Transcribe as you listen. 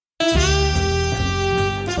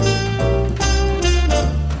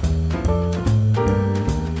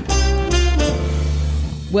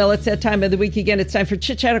Well, it's that time of the week again. It's time for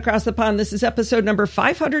Chit Chat Across the Pond. This is episode number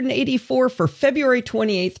 584 for February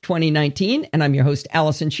 28th, 2019. And I'm your host,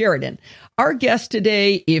 Allison Sheridan. Our guest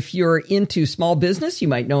today, if you're into small business, you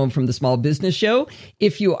might know him from the Small Business Show.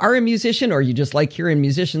 If you are a musician or you just like hearing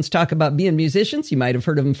musicians talk about being musicians, you might have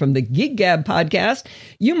heard of him from the Gig Gab podcast.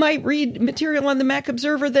 You might read material on the Mac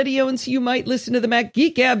Observer that he owns. You might listen to the Mac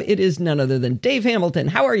Geek Gab. It is none other than Dave Hamilton.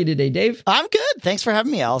 How are you today, Dave? I'm good. Thanks for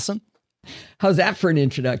having me, Allison. How's that for an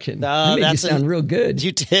introduction? That made you sound real good.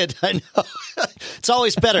 You did. I know. It's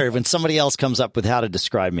always better when somebody else comes up with how to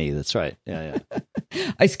describe me. That's right. Yeah.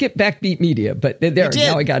 I skipped Backbeat Media, but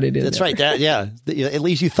now I got it in. That's right. At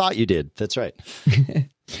least you thought you did. That's right.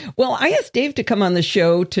 Well, I asked Dave to come on the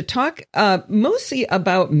show to talk mostly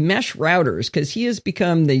about mesh routers because he has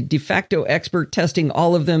become the de facto expert testing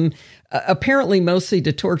all of them, apparently mostly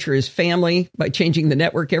to torture his family by changing the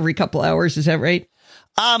network every couple hours. Is that right?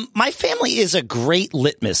 My family is a great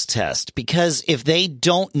litmus test because if they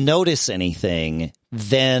don't notice anything,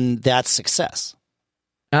 then that's success.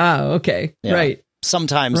 Ah, okay. Yeah. Right.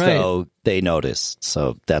 Sometimes, though, they notice.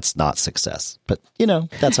 So that's not success. But,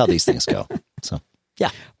 that's how these things go. So,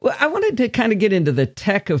 yeah. Well, I wanted to kind of get into the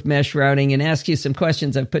tech of mesh routing and ask you some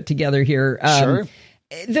questions I've put together here. Sure.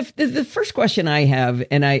 The first question I have,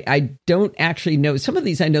 and I don't actually know, some of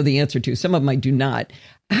these I know the answer to, some of them I do not.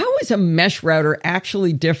 How is a mesh router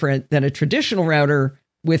actually different than a traditional router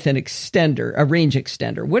with an extender, a range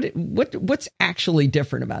extender? What's actually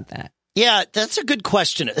different about that? Yeah, that's a good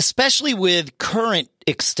question, especially with current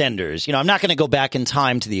extenders. I'm not going to go back in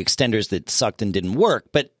time to the extenders that sucked and didn't work,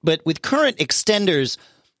 but with current extenders,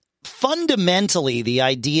 fundamentally, the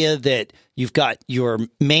idea that you've got your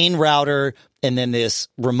main router and then this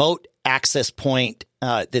remote access point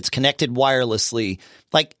that's connected wirelessly,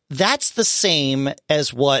 like that's the same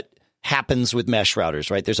as what happens with mesh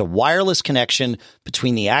routers, right? There's a wireless connection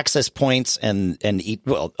between the access points and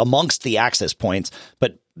amongst the access points,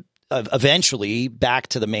 but eventually back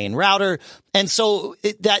to the main router. And so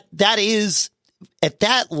that is at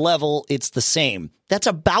that level, it's the same. That's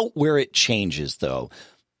about where it changes, though.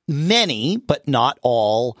 Many, but not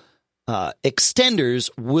all, extenders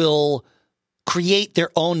will create their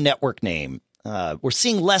own network name. We're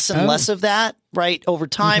seeing less and less of that, right, over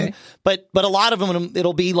time. Okay. But a lot of them,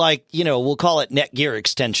 it'll be like, we'll call it Netgear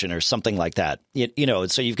extension or something like that.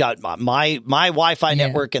 So you've got my Wi-Fi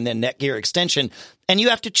network and then Netgear extension, and you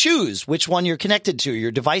have to choose which one you're connected to.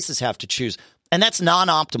 Your devices have to choose. And that's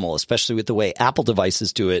non-optimal, especially with the way Apple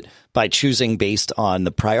devices do it by choosing based on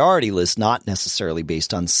the priority list, not necessarily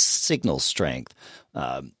based on signal strength.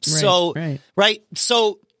 Right.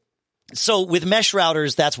 So with mesh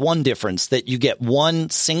routers, that's one difference, that you get one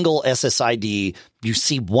single SSID, you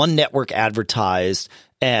see one network advertised,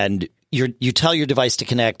 and you tell your device to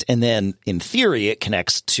connect, and then in theory it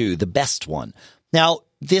connects to the best one. Now,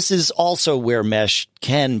 this is also where mesh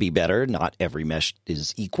can be better. Not every mesh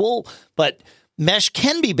is equal, but mesh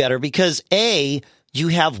can be better because you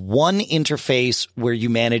have one interface where you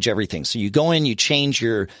manage everything. So you go in, you change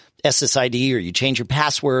your SSID or you change your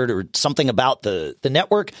password or something about the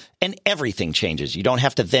network, and everything changes. You don't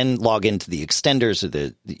have to then log into the extenders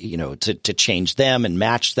or to change them and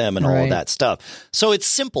match them and all of that stuff. So it's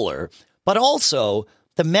simpler, but also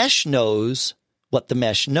the mesh knows what the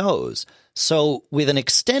mesh knows. So with an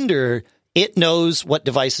extender, it knows what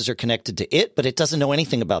devices are connected to it, but it doesn't know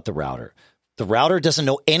anything about the router. The router doesn't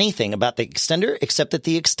know anything about the extender except that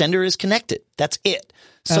the extender is connected. That's it.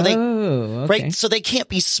 So so they can't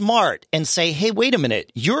be smart and say, "Hey, wait a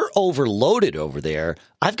minute, you're overloaded over there.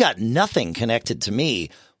 I've got nothing connected to me.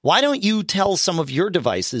 Why don't you tell some of your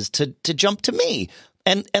devices to jump to me?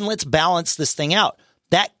 And let's balance this thing out."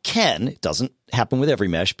 It doesn't happen with every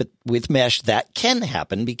mesh, but with mesh that can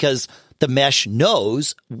happen because the mesh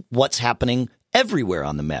knows what's happening everywhere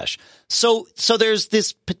on the mesh. So there's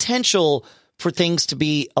this potential for things to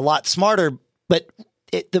be a lot smarter, but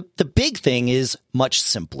the big thing is much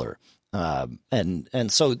simpler.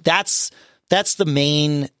 And so that's the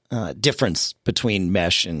main difference between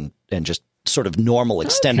mesh and just sort of normal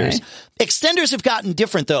extenders. Okay. Extenders have gotten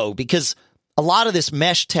different, though, because a lot of this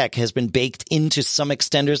mesh tech has been baked into some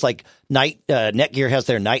extenders, like Netgear has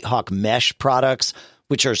their Nighthawk mesh products,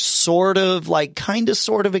 which are sort of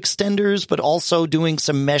extenders, but also doing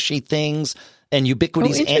some meshy things. And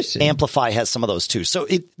Ubiquiti's Amplify has some of those too. So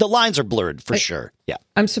the lines are blurred for sure. Yeah.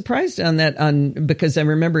 I'm surprised on that because I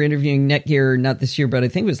remember interviewing Netgear, not this year, but I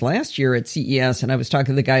think it was last year at CES. And I was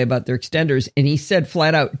talking to the guy about their extenders, and he said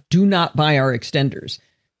flat out, "Do not buy our extenders."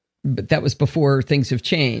 But that was before things have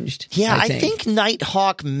changed. Yeah, I think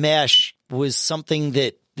Nighthawk Mesh was something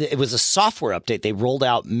that it was a software update they rolled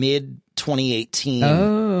out mid 2018.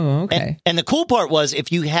 Okay. And the cool part was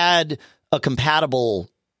if you had a compatible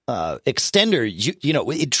extender, you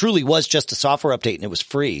know, it truly was just a software update and it was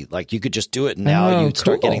free. Like you could just do it and now you'd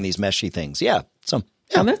start getting these meshy things. Yeah. So,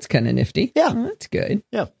 yeah. Oh, that's kind of nifty. Yeah. Oh, that's good.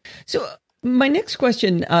 Yeah. So my next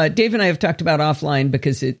question, Dave and I have talked about offline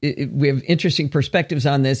because we have interesting perspectives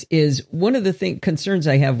on this, is one of the concerns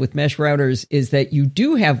I have with mesh routers is that you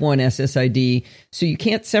do have one SSID, so you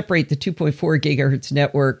can't separate the 2.4 gigahertz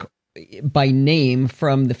network by name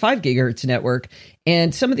from the 5 gigahertz network.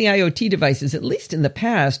 And some of the IoT devices, at least in the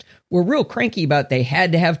past, were real cranky about they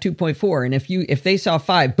had to have 2.4. And if they saw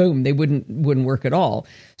 5, boom, they wouldn't work at all.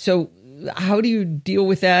 So how do you deal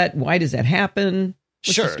with that? Why does that happen?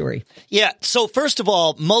 What's the story? Yeah. So first of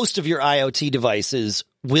all, most of your IoT devices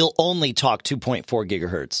will only talk 2.4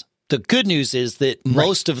 gigahertz. The good news is that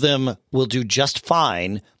most of them will do just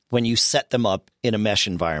fine when you set them up in a mesh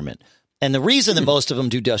environment. And the reason that most of them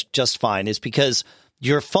do just fine is because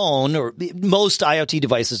your phone, or most IoT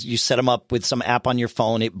devices, you set them up with some app on your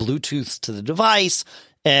phone, it Bluetooths to the device,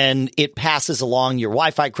 and it passes along your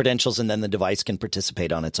Wi-Fi credentials, and then the device can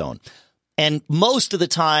participate on its own. And most of the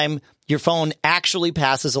time, your phone actually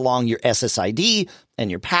passes along your SSID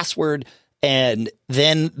and your password, and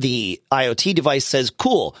then the IoT device says,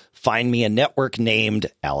 cool, find me a network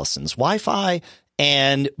named Allison's Wi-Fi,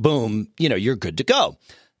 and boom, you know, you're good to go.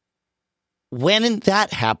 When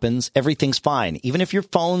that happens, everything's fine. Even if your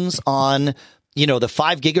phone's on, you know, the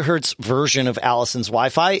 5 gigahertz version of Allison's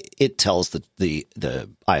Wi-Fi, it tells the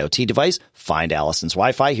IoT device, find Allison's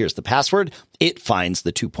Wi-Fi. Here's the password. It finds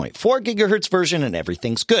the 2.4 gigahertz version and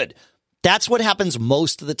everything's good. That's what happens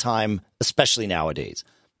most of the time, especially nowadays.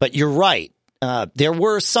 But you're right. There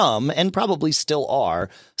were some, and probably still are,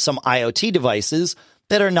 some IoT devices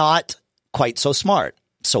that are not quite so smart.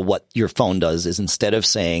 So what your phone does is instead of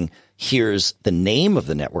saying, here's the name of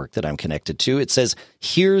the network that I'm connected to, it says,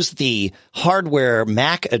 here's the hardware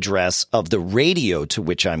MAC address of the radio to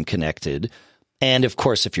which I'm connected. And of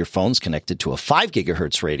course, if your phone's connected to a 5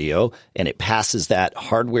 gigahertz radio and it passes that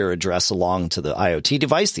hardware address along to the IoT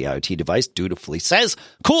device dutifully says,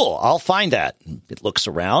 cool, I'll find that. It looks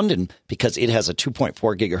around, and because it has a 2.4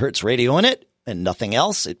 gigahertz radio in it and nothing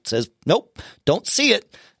else, it says, nope, don't see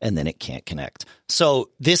it. And then it can't connect. So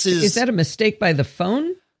this is that a mistake by the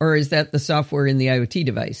phone, or is that the software in the IoT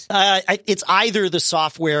device? It's either the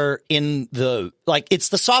software it's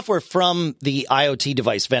the software from the IoT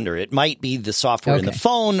device vendor. It might be the software in the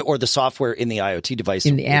phone or the software in the IoT device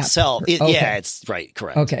in the app itself. Yeah, it's right.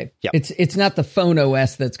 Correct. Okay. Yep. It's not the phone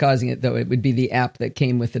OS that's causing it, though. It would be the app that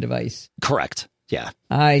came with the device. Correct. Yeah.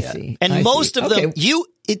 I see. And most of them,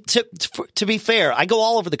 to be fair, I go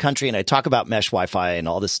all over the country and I talk about mesh Wi-Fi and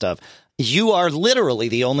all this stuff. You are literally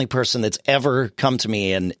the only person that's ever come to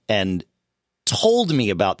me and told me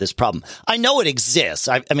about this problem. I know it exists.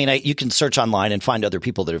 I mean, you can search online and find other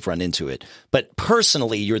people that have run into it. But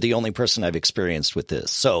personally, you're the only person I've experienced with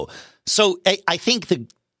this. So I think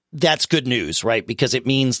that's good news, right? Because it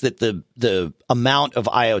means that the amount of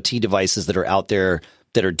IoT devices that are out there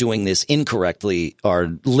that are doing this incorrectly are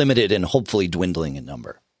limited and hopefully dwindling in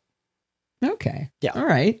number. Okay. Yeah. All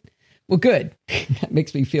right. Well, good. That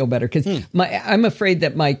makes me feel better because I'm afraid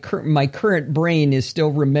that my current brain is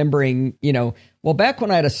still remembering, you know, well, back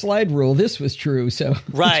when I had a slide rule, this was true. So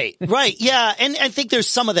right. Yeah. And I think there's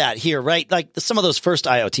some of that here, right? Like some of those first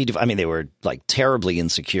IoT, I mean, they were like terribly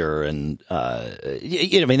insecure and,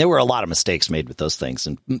 I mean, there were a lot of mistakes made with those things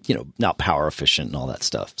and, you know, not power efficient and all that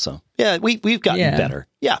stuff. So yeah, we've gotten better.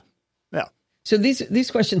 Yeah. So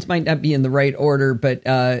these questions might not be in the right order, but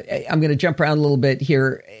I'm going to jump around a little bit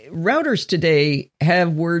here. Routers today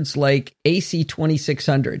have words like AC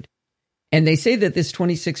 2600, and they say that this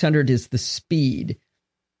 2600 is the speed.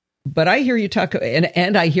 But I hear you talk,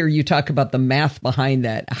 and I hear you talk about the math behind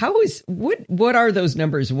that. What are those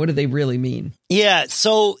numbers, and what do they really mean? Yeah,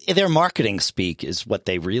 so their marketing speak is what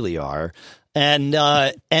they really are, and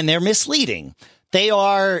they're misleading. They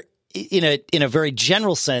are, in a very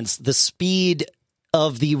general sense, the speed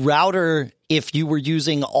of the router if you were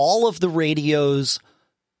using all of the radios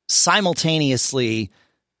simultaneously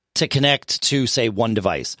to connect to, say, one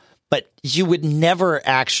device. But you would never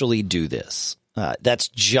actually do this. That's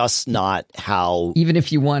just not how... Even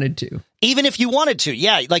if you wanted to.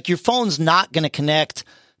 Yeah. Like your phone's not going to connect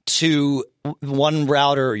to one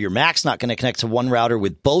router, or your Mac's not going to connect to one router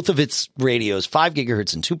with both of its radios, 5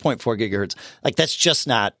 gigahertz and 2.4 gigahertz. Like that's just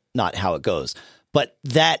not how it goes. But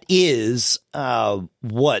that is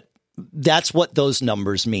what those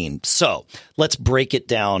numbers mean. So let's break it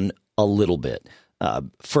down a little bit.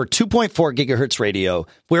 For 2.4 gigahertz radio,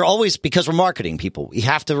 we're always, because we're marketing people, we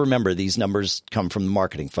have to remember these numbers come from the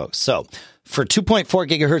marketing folks. So for 2.4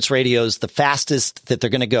 gigahertz radios, the fastest that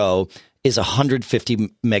they're going to go is 150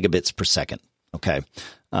 megabits per second. Okay.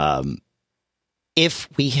 If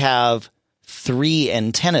we have 3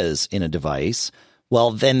 antennas in a device,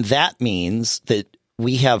 well, then that means that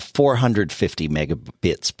we have 450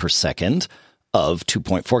 megabits per second of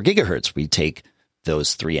 2.4 gigahertz. We take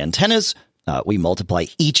those 3 antennas, we multiply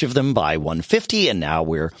each of them by 150, and now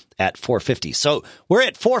we're at 450. So we're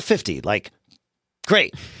at 450. Like,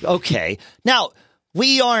 great. Okay. Now,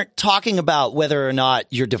 we aren't talking about whether or not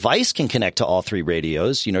your device can connect to all 3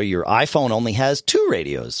 radios. You know, your iPhone only has 2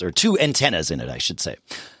 radios, or 2 antennas in it, I should say.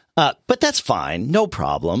 But that's fine. No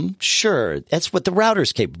problem. Sure. That's what the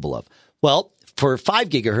router's capable of. Well, for 5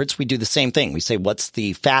 gigahertz, we do the same thing. We say, what's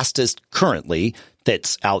the fastest currently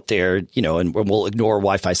that's out there, you know, and we'll ignore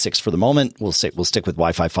Wi-Fi 6 for the moment. We'll stick with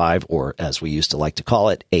Wi-Fi 5, or as we used to like to call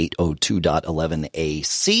it,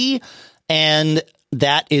 802.11ac. And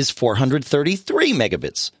that is 433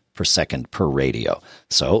 megabits per second per radio.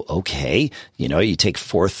 So, okay, you know, you take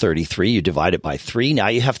 433, you divide it by 3. Now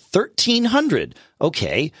you have 1300.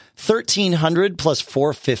 Okay, 1300 plus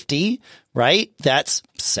 450, right? That's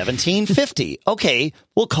 1750. Okay,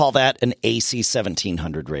 we'll call that an AC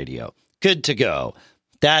 1700 radio. Good to go.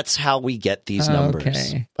 That's how we get these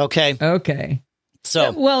numbers. Okay.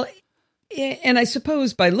 So, well, and I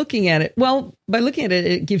suppose by looking at it,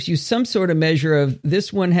 it gives you some sort of measure of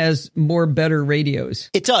this one has better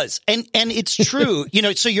radios. It does. And it's true. You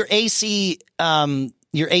know, so your AC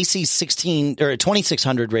 16 or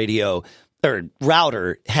 2600 radio or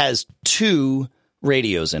router has 2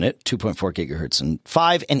 radios in it, 2.4 gigahertz and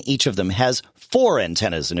 5, and each of them has 4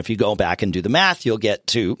 antennas. And if you go back and do the math, you'll get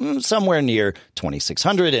to somewhere near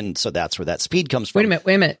 2600. And so that's where that speed comes from. Wait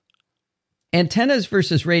a minute. Antennas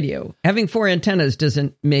versus radio. Having 4 antennas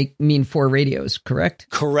doesn't mean 4 radios, correct?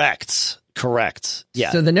 Correct.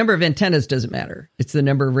 Yeah. So the number of antennas doesn't matter. It's the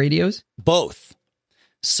number of radios? Both.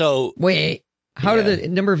 So wait, how do the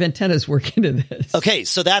number of antennas work into this? Okay,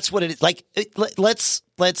 so that's what it is. Like, let's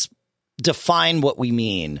define what we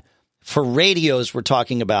mean. For radios, we're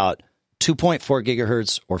talking about 2.4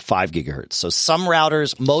 gigahertz or 5 gigahertz. So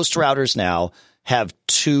most routers now have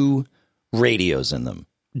 2 radios in them.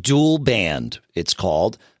 Dual band, it's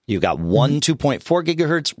called. You've got one 2.4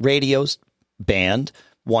 gigahertz radio band,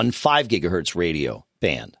 one 5 gigahertz radio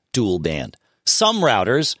band, dual band. Some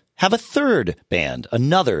routers have a third band,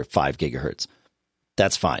 another 5 gigahertz.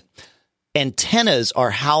 That's fine. Antennas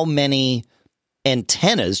are how many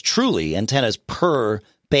antennas per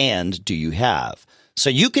band do you have? So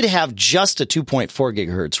you could have just a 2.4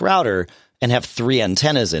 gigahertz router and have 3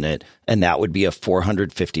 antennas in it, and that would be a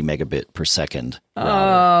 450 megabit per second router.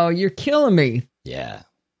 Oh, you're killing me. Yeah.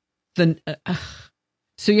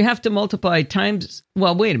 So you have to multiply times.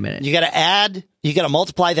 Well, wait a minute. You got to add. You got to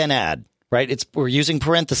multiply, then add. Right? We're using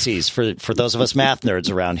parentheses for those of us math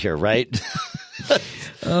nerds around here, right?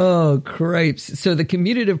 Oh, cripes. So the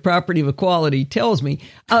commutative property of equality tells me.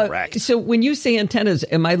 Correct. So when you say antennas,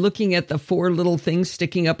 am I looking at the 4 little things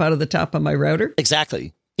sticking up out of the top of my router?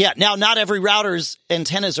 Exactly. Yeah. Now, not every router's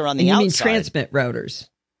antennas are on the outside. You mean transmit routers?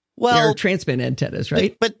 Well, they're transmit antennas,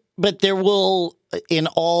 right? But there will, in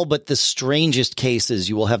all but the strangest cases,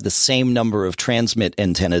 you will have the same number of transmit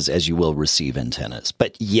antennas as you will receive antennas.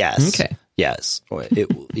 But yes. Okay. Yes.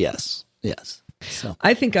 Yes. So.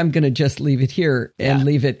 I think I'm going to just leave it here and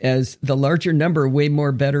leave it as the larger number, way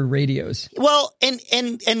more better radios. Well,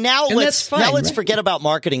 and now let's forget about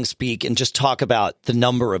marketing speak and just talk about the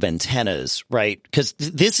number of antennas, right? Because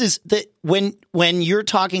this is when you're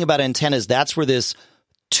talking about antennas, that's where this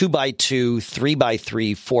 2x2,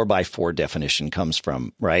 3x3, 4x4 definition comes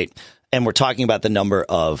from, right? And we're talking about the number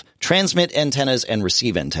of transmit antennas and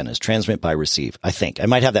receive antennas, transmit by receive. I think I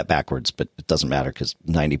might have that backwards, but it doesn't matter because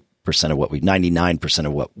 99%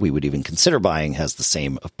 of what we would even consider buying has the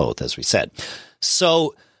same of both, as we said.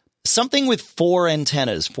 So something with 4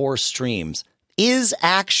 antennas, 4 streams is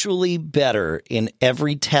actually better in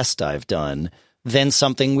every test I've done than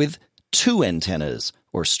something with 2 antennas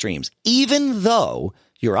or streams, even though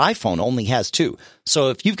your iPhone only has 2.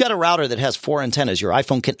 So if you've got a router that has 4 antennas, your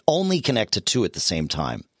iPhone can only connect to 2 at the same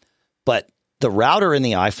time. But the router and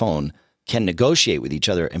the iPhone can negotiate with each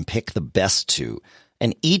other and pick the best 2.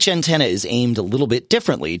 And each antenna is aimed a little bit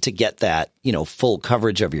differently to get that, full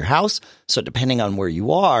coverage of your house. So depending on where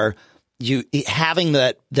you are, having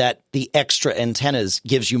that the extra antennas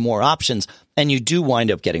gives you more options, and you do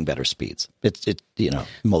wind up getting better speeds.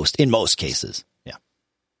 In most cases. Yeah.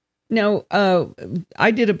 Now,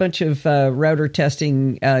 I did a bunch of router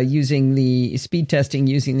testing using the speed testing,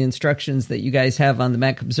 using the instructions that you guys have on the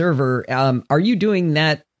Mac Observer. Are you doing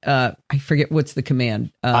that? I forget what's the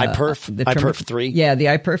command. iPerf, iPerf 3. Yeah, the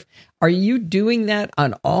iPerf. Are you doing that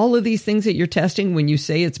on all of these things that you're testing when you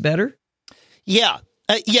say it's better? Yeah.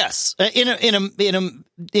 Yes.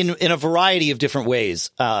 In a variety of different ways.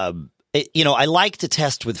 I like to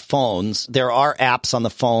test with phones. There are apps on the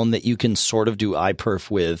phone that you can sort of do iPerf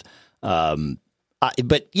with.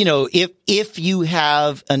 But if you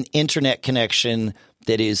have an internet connection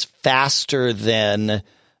that is faster than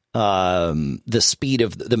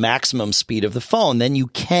the maximum speed of the phone, then you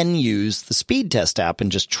can use the speed test app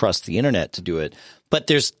and just trust the internet to do it. But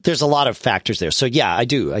there's a lot of factors there. So yeah, I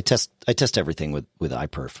do. I test everything with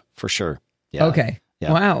iPerf for sure. Yeah. Okay.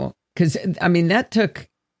 Yeah. Wow. Because I mean that took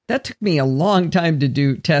me a long time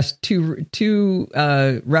to test two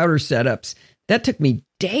router setups. That took me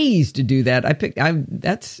days to do that.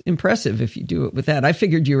 That's impressive if you do it with that. I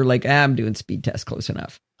figured you were like, I'm doing speed test close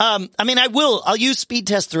enough. I'll use speed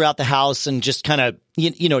test throughout the house and just kind of,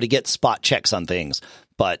 to get spot checks on things.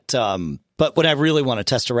 But when I really want to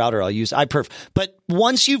test a router, I'll use iPerf. But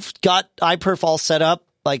once you've got iPerf all set up,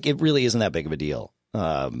 like it really isn't that big of a deal.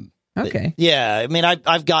 Okay. Yeah. I mean,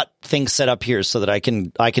 I've got things set up here so that I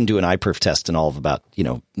can do an iPerf test in all of about,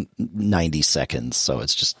 90 seconds. So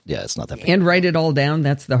it's just, it's not that big. And write it all down.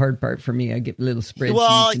 That's the hard part for me. I get little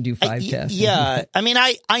spreadsheets and do 5 tests. Yeah. I mean,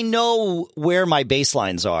 I know where my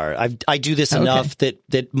baselines are. I do this enough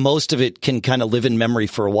that most of it can kind of live in memory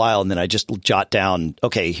for a while. And then I just jot down,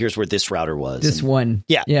 okay, here's where this router was. This one.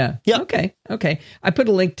 Yeah. Yeah. Yeah. Okay. I put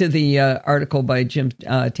a link to the article by Jim,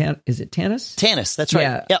 is it Tanis? Tanis. That's right.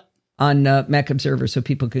 Yeah. Yep. On Mac Observer, so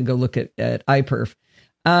people can go look at iPerf.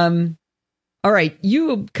 All right,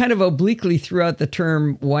 you kind of obliquely threw out the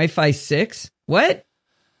term Wi-Fi 6. What?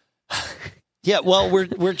 Yeah, well,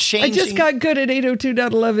 we're changing. I just got good at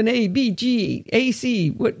 802.11a, B, G, AC.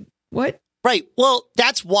 What? Right. Well,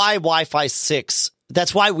 that's why Wi-Fi 6.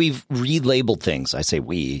 That's why we've relabeled things. I say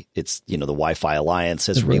we. It's the Wi-Fi Alliance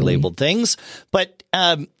has relabeled things, but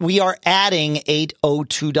we are adding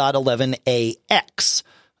 802.11ax.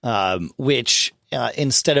 Which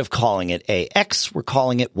instead of calling it AX, we're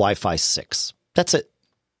calling it Wi-Fi 6. That's it.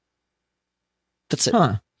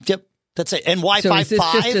 Huh. Yep. That's it. And Wi-Fi 5. So is this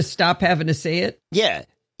 5? Just to stop having to say it? Yeah.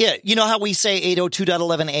 Yeah. You know how we say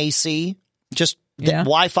 802.11ac? Just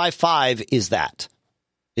Wi-Fi 5 is that.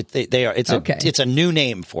 It's a new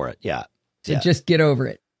name for it. Yeah. So just get over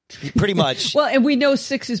it. Pretty much. Well, and we know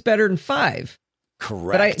 6 is better than 5.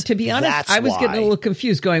 Correct. But to be honest, I was getting a little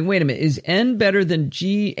confused going, wait a minute, is N better than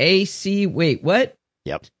GAC? Wait, what?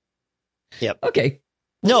 Yep. Okay.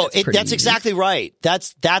 Well, that's exactly right.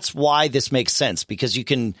 That's why this makes sense, because you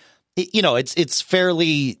can, it's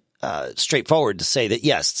fairly straightforward to say that,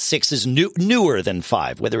 yes, 6 is newer than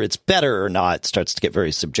 5. Whether it's better or not starts to get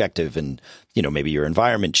very subjective, and maybe your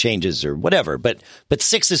environment changes or whatever. But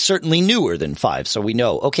 6 is certainly newer than 5, so we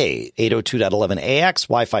know, okay, 802.11ax,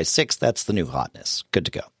 Wi-Fi 6, that's the new hotness. Good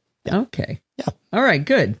to go. Yeah. Okay. Yeah. All right.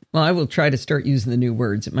 Good. Well, I will try to start using the new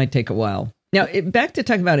words. It might take a while. Now, back to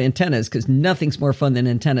talking about antennas, because nothing's more fun than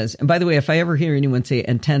antennas. And by the way, if I ever hear anyone say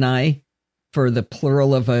antennae for the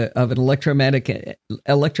plural of an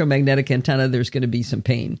electromagnetic antenna, there's going to be some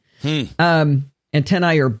pain.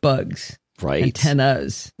 Antennae are bugs. Right.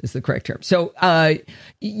 Antennas is the correct term. So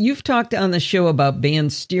you've talked on the show about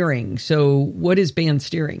band steering. So what is band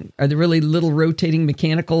steering? Are there really little rotating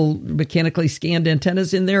mechanically scanned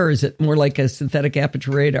antennas in there, or is it more like a synthetic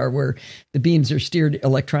aperture radar where the beams are steered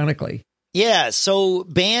electronically? Yeah, so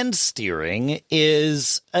band steering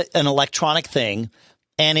is an electronic thing,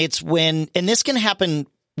 and and this can happen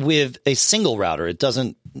with a single router. It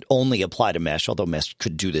doesn't only apply to mesh, although mesh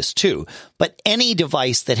could do this too. But any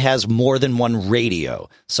device that has more than one radio,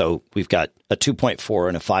 so we've got a 2.4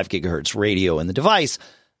 and a 5 gigahertz radio in the device,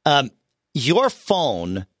 your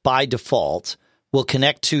phone by default will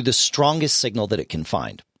connect to the strongest signal that it can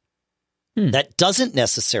find. That doesn't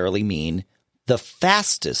necessarily mean the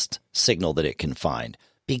fastest signal that it can find,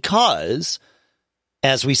 because,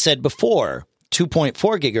 as we said before, 2.4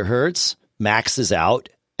 gigahertz maxes out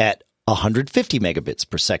at 150 megabits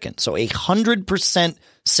per second. So 100%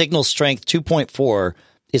 signal strength 2.4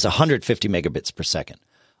 is 150 megabits per second.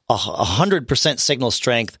 100% signal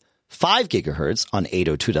strength 5 gigahertz on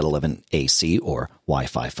 802.11ac, or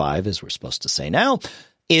Wi-Fi 5 as we're supposed to say now,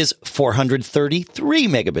 is 433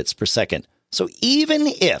 megabits per second. So even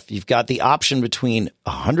if you've got the option between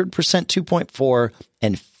 100% 2.4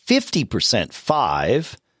 and 50%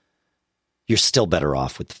 5, you're still better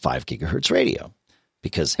off with the 5 gigahertz radio.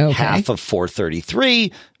 because half of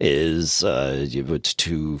 433 is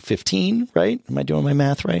 215, right? Am I doing my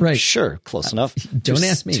math right? Right. Sure, close enough. Don't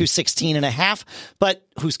ask me. 216 and a half, but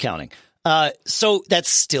who's counting? So that's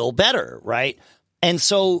still better, right? And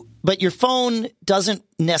so, but your phone doesn't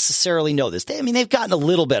necessarily know this. They've gotten a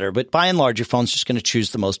little better, but by and large, your phone's just going to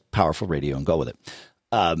choose the most powerful radio and go with it.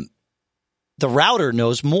 The router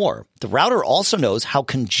knows more. The router also knows how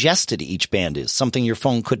congested each band is, something your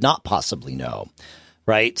phone could not possibly know,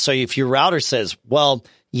 right? So if your router says, well,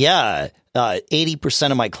 yeah,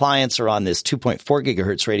 80% of my clients are on this 2.4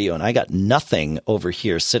 gigahertz radio, and I got nothing over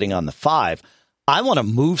here sitting on the 5, I want to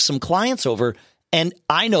move some clients over. And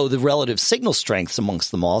I know the relative signal strengths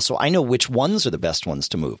amongst them all, so I know which ones are the best ones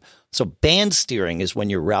to move. So band steering is when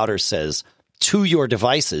your router says to your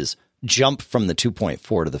devices, jump from the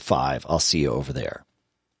 2.4 to the 5. I'll see you over there.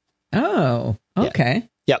 Oh, okay.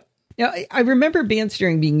 Yep. Yeah, I remember band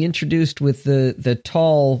steering being introduced with the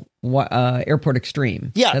tall Airport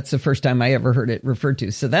Extreme. Yeah. That's the first time I ever heard it referred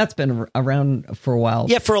to. So that's been around for a while.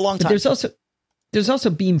 Yeah, for a long time. But there's also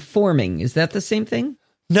beam forming. Is that the same thing?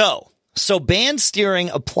 No. So band steering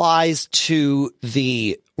applies to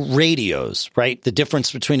the radios, right? The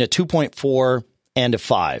difference between a 2.4 and a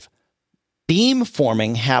 5. Beam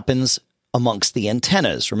forming happens amongst the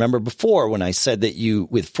antennas. Remember before when I said that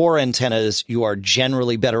with 4 antennas, you are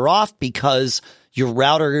generally better off because your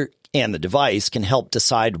router and the device can help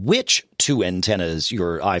decide which 2 antennas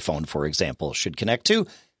your iPhone, for example, should connect to.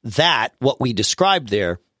 That, what we described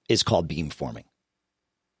there, is called beam forming.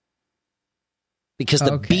 Because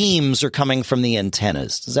the beams are coming from the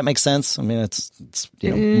antennas. Does that make sense? I mean, it's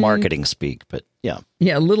marketing speak, but yeah.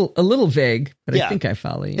 Yeah, a little vague, but I think I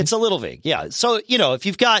follow you. It's a little vague, yeah. So, if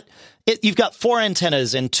you've got 4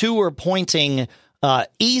 antennas and 2 are pointing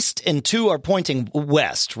east and 2 are pointing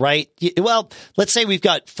west, right? Well, let's say we've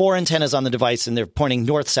got 4 antennas on the device and they're pointing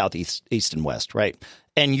north, south, east, and west, right?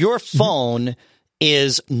 And your phone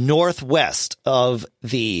is northwest of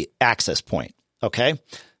the access point, okay?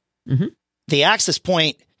 Mm-hmm. The access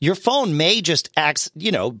point, your phone may just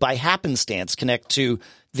by happenstance connect to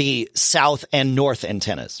the south and north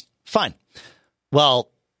antennas. Fine.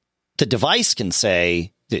 Well, the device can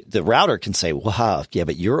say, the router can say, wow, yeah,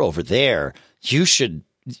 but you're over there.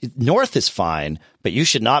 North is fine, but you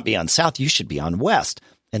should not be on south. You should be on west.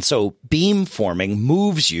 And so beam forming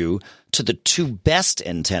moves you to the 2 best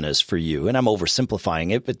antennas for you. And I'm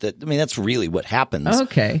oversimplifying it, but that's really what happens.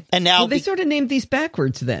 Okay. And now they sort of named these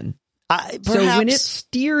backwards then. Perhaps. So when it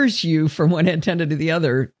steers you from one antenna to the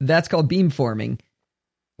other, that's called beam forming.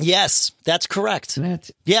 Yes, that's correct.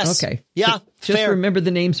 Yes. Okay. Yeah. Just fair. Remember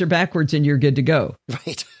the names are backwards and you're good to go.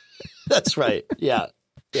 Right. That's right. Yeah.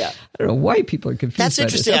 Yeah. I don't know why people are confused. That's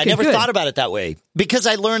interesting. Okay, I never good. thought about it that way because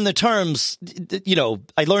I learned the terms,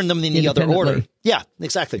 I learned them in the other order. Yeah,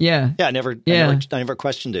 exactly. Yeah. Yeah. I never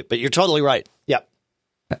questioned it, but you're totally right. Yeah.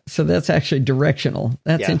 So that's actually directional.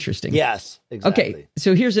 That's interesting. Yes, exactly. Okay,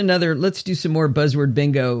 so here's another. Let's do some more buzzword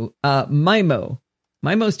bingo. MIMO.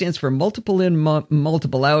 MIMO stands for multiple in,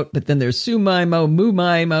 multiple out, but then there's SUMIMO,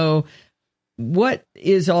 MU-MIMO. What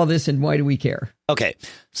is all this and why do we care? Okay,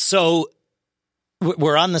 so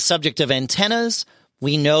we're on the subject of antennas.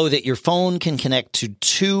 We know that your phone can connect to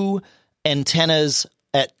 2 antennas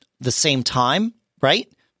at the same time, right?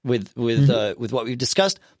 With what we've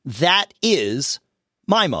discussed. That is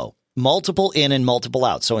MIMO, multiple in and multiple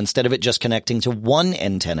out. So instead of it just connecting to 1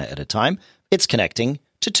 antenna at a time, it's connecting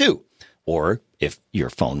to 2. Or if your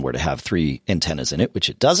phone were to have 3 antennas in it, which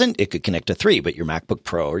it doesn't, it could connect to 3, but your MacBook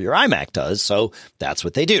Pro or your iMac does. So that's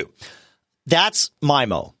what they do. That's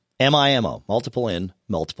MIMO, MIMO, multiple in,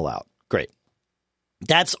 multiple out. Great.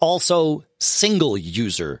 That's also single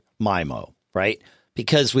user MIMO, right?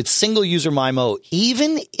 Because with single user MIMO,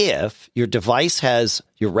 even if your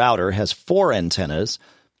router has 4 antennas,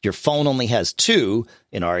 your phone only has 2.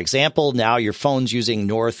 In our example, now your phone's using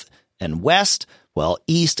north and west. Well,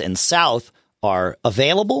 east and south are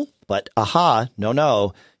available, but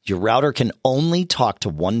no. Your router can only talk to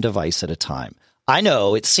 1 device at a time. I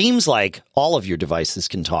know it seems like all of your devices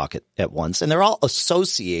can talk at once, and they're all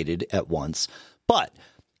associated at once, but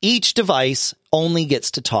each device only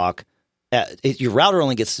gets to talk. Your router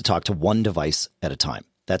only gets to talk to 1 device at a time.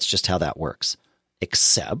 That's just how that works.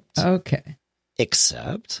 Except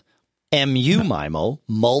MU-MIMO,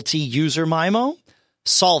 multi-user MIMO,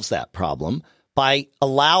 solves that problem by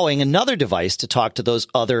allowing another device to talk to those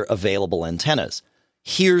other available antennas.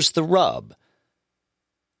 Here's the rub.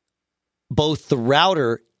 Both the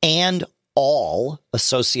router and all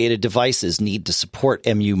associated devices need to support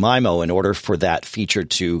MU-MIMO in order for that feature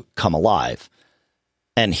to come alive.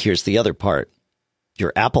 And here's the other part.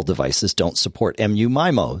 your Apple devices don't support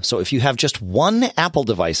mu-MIMO. So if you have just one Apple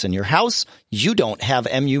device in your house, you don't have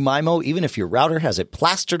mu-MIMO, even if your router has it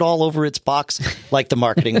plastered all over its box like the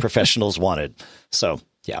marketing professionals wanted. So,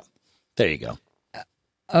 yeah, there you go.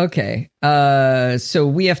 Okay. So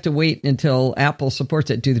we have to wait until Apple supports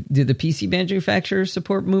it. Do the PC manufacturers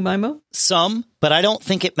support mu-MIMO? Some, but I don't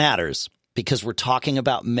think it matters because we're talking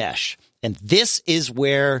about mesh. And this is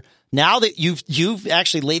where, now that you've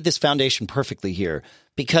actually laid this foundation perfectly here,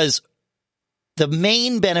 because the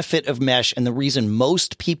main benefit of mesh and the reason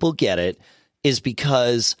most people get it is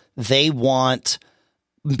because they want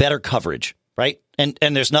better coverage, right? And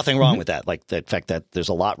there's nothing wrong with that. Like the fact that there's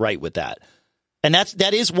a lot right with that. And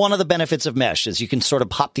that is one of the benefits of mesh, is you can sort of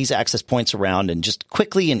pop these access points around and just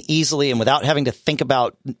quickly and easily and without having to think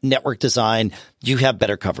about network design, you have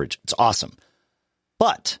better coverage. It's awesome.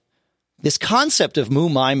 But this concept of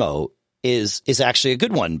mu-MIMO is actually a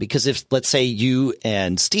good one, because if, let's say, you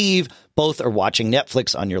and Steve both are watching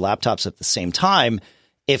Netflix on your laptops at the same time,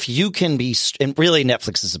 if you can be, and really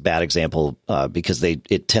Netflix is a bad example because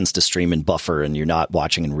it tends to stream and buffer and you're not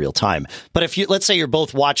watching in real time. But if you, let's say you're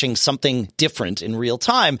both watching something different in real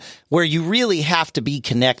time where you really have to be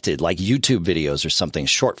connected, like YouTube videos or something,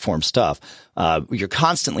 short form stuff, you're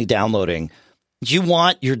constantly downloading. You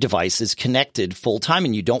want your devices connected full time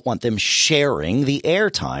and you don't want them sharing the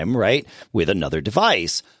airtime, right, with another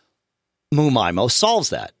device. mu-MIMO solves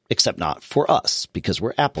that, except not for us because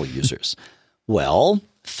we're Apple users. Well,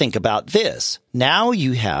 think about this. Now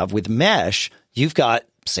you have, with mesh, you've got,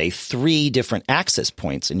 say, 3 different access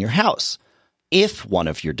points in your house. If one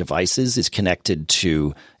of your devices is connected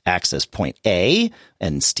to access point A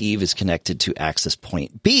and Steve is connected to access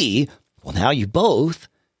point B, well, now you both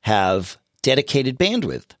have dedicated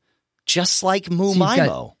bandwidth, just like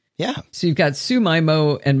mu-MIMO. So you've got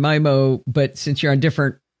su-MIMO and MIMO, but since you're on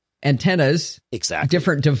different antennas, exactly,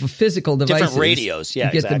 different physical devices, different radios, you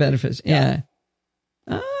get the benefits. Yeah.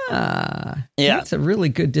 That's a really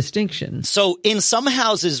good distinction. So in some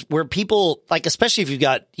houses where people, like, especially if you've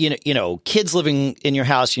got, you know, kids living in your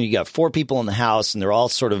house and you got 4 people in the house and they're all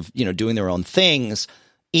sort of, you know, doing their own things,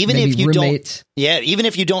 even Maybe if you roommates. even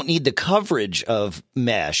if you don't need the coverage of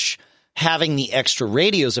mesh, having the extra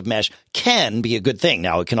radios of mesh can be a good thing.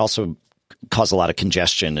 Now, it can also cause a lot of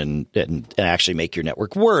congestion and actually make your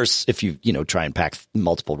network worse if you try and pack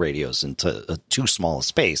multiple radios into too small a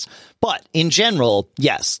space. But in general,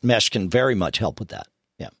 yes, mesh can very much help with that.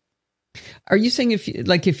 Yeah. Are you saying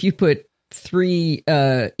if you put 3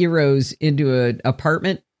 Eros into an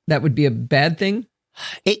apartment, that would be a bad thing?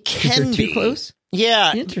 It can be too close.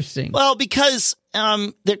 Yeah. Interesting. Well, because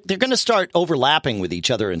they're going to start overlapping with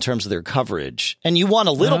each other in terms of their coverage. And you want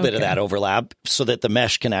a little bit of that overlap so that the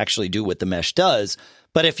mesh can actually do what the mesh does.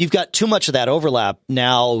 But if you've got too much of that overlap,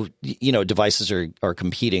 now, devices are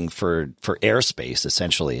competing for airspace,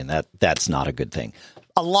 essentially. And that's not a good thing.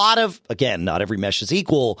 A lot of, again, not every mesh is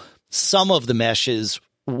equal. Some of the meshes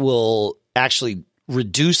will actually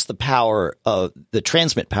reduce the power of the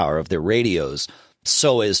transmit power of their radios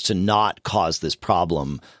so as to not cause this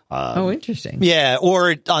problem. Interesting. Yeah,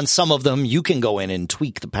 or on some of them, you can go in and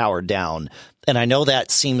tweak the power down. And I know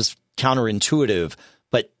that seems counterintuitive,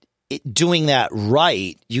 but doing that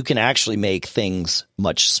right, you can actually make things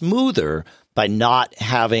much smoother by not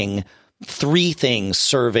having 3 things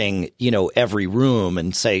serving, every room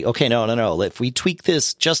and say, okay, no. If we tweak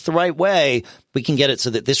this just the right way, we can get it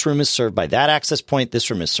so that this room is served by that access point,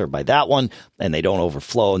 this room is served by that one, and they don't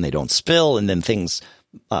overflow and they don't spill, and then things,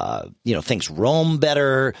 things roam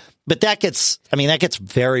better. But that gets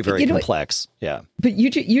very, very complex. Yeah. But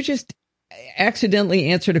you just accidentally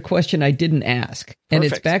answered a question I didn't ask. And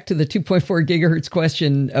Perfect. It's back to the 2.4 gigahertz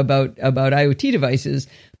question about IoT devices.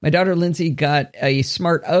 My daughter Lindsay got a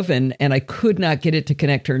smart oven and I could not get it to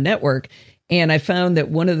connect her network. And I found that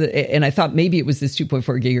and I thought maybe it was this 2.4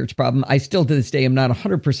 gigahertz problem. I still to this day am not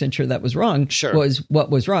 100% sure that was wrong. Sure. Was what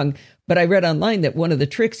was wrong. But I read online that one of the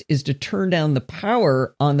tricks is to turn down the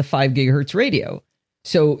power on the 5 gigahertz radio.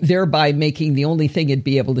 So thereby making the only thing it'd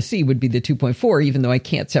be able to see would be the 2.4, even though I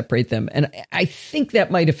can't separate them. And I think that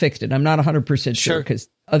might have fixed it. I'm not 100% sure because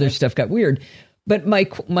other stuff got weird. But my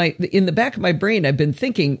in the back of my brain, I've been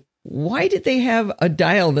thinking, why did they have a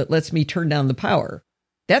dial that lets me turn down the power?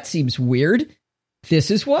 That seems weird. This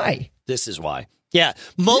is why. Yeah.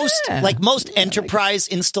 Most enterprise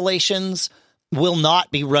installations will not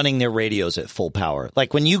be running their radios at full power.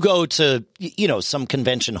 Like when you go to, some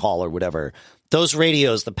convention hall or whatever, those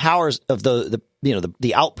radios, the powers of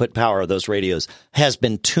the output power of those radios has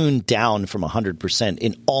been tuned down from 100%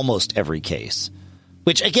 in almost every case.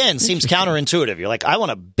 Which again seems counterintuitive. You're like, I want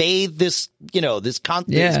to bathe this, this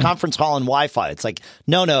conference hall in Wi-Fi. It's like,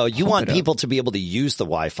 no, you want people to be able to use the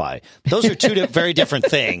Wi-Fi. Those are two very different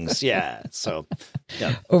things. Yeah. So,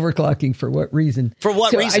 yeah. Overclocking for what reason? For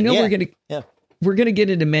what reason? I know we're going to get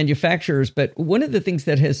into manufacturers, but one of the things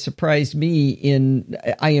that has surprised me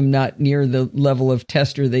I am not near the level of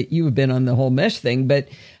tester that you have been on the whole mesh thing, but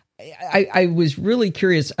I was really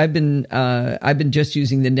curious. I've been just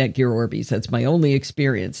using the Netgear Orbeez. That's my only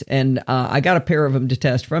experience. And I got a pair of them to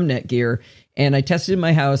test from Netgear, and I tested in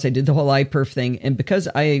my house. I did the whole iPerf thing. And because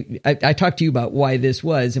I talked to you about why this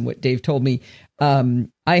was and what Dave told me, I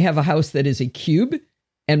have a house that is a cube,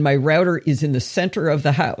 and my router is in the center of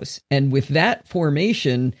the house. And with that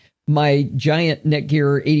formation, my giant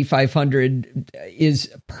Netgear 8500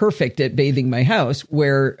 is perfect at bathing my house,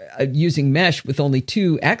 where using mesh with only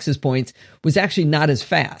 2 access points was actually not as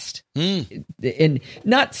fast. And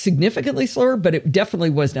not significantly slower, but it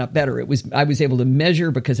definitely was not better. I was able to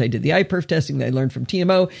measure because I did the iPerf testing that I learned from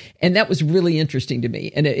TMO, and that was really interesting to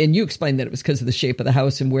me. And you explained that it was because of the shape of the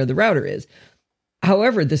house and where the router is.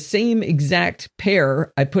 However, the same exact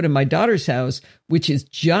pair I put in my daughter's house, which is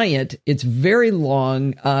giant. It's very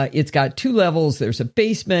long. It's got 2 levels. There's a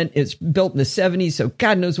basement. It's built in the 70s, so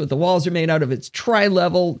God knows what the walls are made out of. It's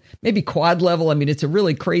tri-level, maybe quad level. I mean, it's a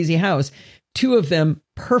really crazy house. 2 of them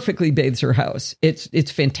perfectly bathes her house.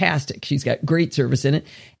 It's fantastic. She's got great service in it.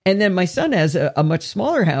 And then my son has a much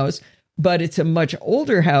smaller house, but it's a much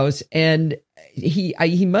older house, and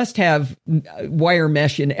he must have wire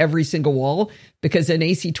mesh in every single wall because an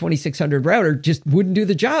AC 2600 router just wouldn't do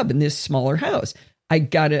the job in this smaller house. I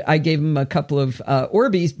gave him a couple of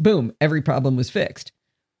Orbeez. Boom, every problem was fixed.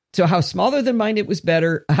 So a house smaller than mine, it was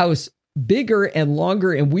better. A house bigger and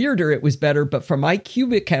longer and weirder, it was better. But for my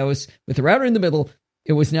cubic house with the router in the middle,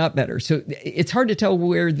 it was not better. So it's hard to tell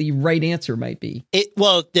where the right answer might be.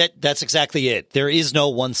 That's exactly it. There is no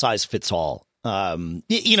one size fits all. And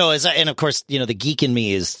of course, the geek in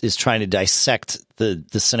me is trying to dissect the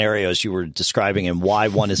scenarios you were describing and why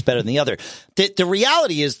one is better than the other. The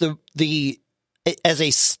reality is as a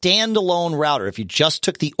standalone router, if you just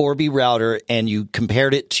took the Orbi router and you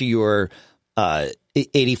compared it to your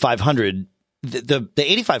 8500, the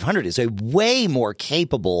 8500 is a way more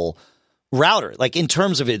capable router, like in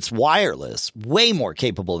terms of its wireless, way more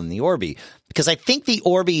capable than the Orbi, because I think the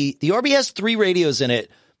Orbi has 3 radios in it,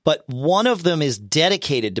 but one of them is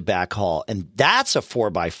dedicated to backhaul, and that's a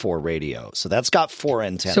 4x4 radio. So that's got 4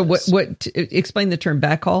 antennas. So what explain the term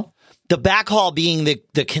backhaul? The backhaul being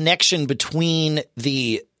the connection between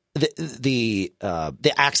the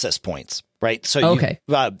access points, right? So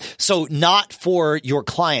so not for your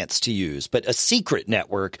clients to use, but a secret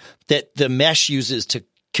network that the mesh uses to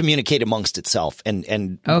communicate amongst itself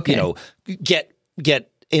and get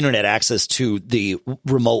internet access to the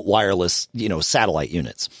remote wireless, satellite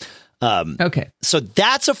units. So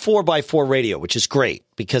that's a 4x4 radio, which is great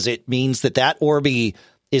because it means that Orbi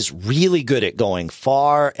is really good at going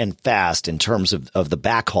far and fast in terms of the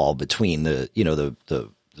backhaul between the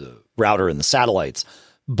router and the satellites.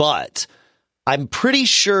 But I'm pretty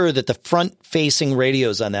sure that the front facing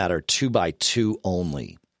radios on that are 2x2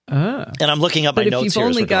 only. And I'm looking up my notes here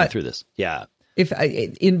as we're going through this. Yeah. If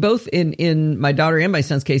in my daughter and my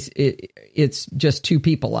son's case, it's just 2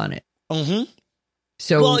 people on it. Mm-hmm.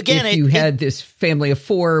 So if you had this family of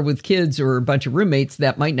 4 with kids or a bunch of roommates,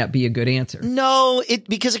 that might not be a good answer. No,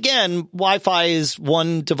 because again, Wi-Fi is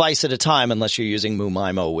one device at a time, unless you're using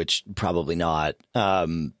MuMIMO, which probably not.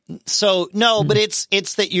 So no, but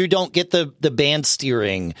it's that you don't get the band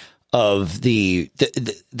steering of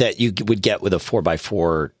that you would get with a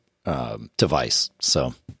 4x4 device.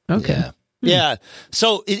 So okay. Yeah.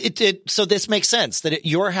 So so this makes sense that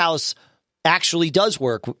your house actually does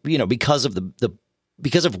work, because of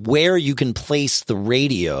because of where you can place the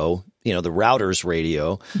radio, the router's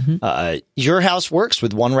radio. Mm-hmm. Your house works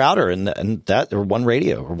with one router and that, or one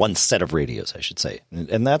radio, or one set of radios, I should say.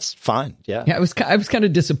 And that's fine. Yeah. Yeah. I was kind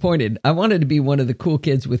of disappointed. I wanted to be one of the cool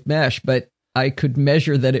kids with mesh, but I could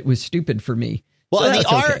measure that it was stupid for me. Well,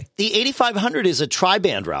 so the 8500 is a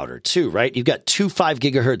tri-band router too, right? You've got 2 5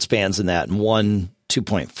 gigahertz bands in that and one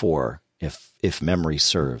 2.4, if memory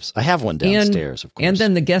serves. I have one downstairs, of course. And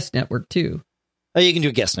then the guest network too. Oh, you can do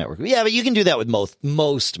a guest network. Yeah, but you can do that with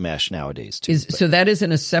most mesh nowadays too. So that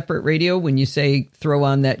isn't a separate radio when you say throw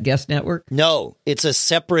on that guest network? No, it's a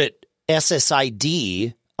separate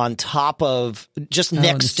SSID on top of just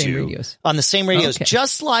next to radios. On the same radios, Okay.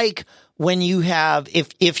 just like when you have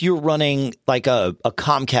if you're running like a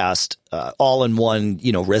Comcast all-in-one,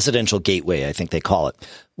 residential gateway, I think they call it,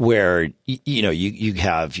 where you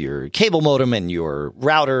have your cable modem and your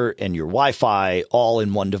router and your Wi-Fi all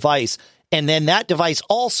in one device, and then that device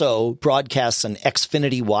also broadcasts an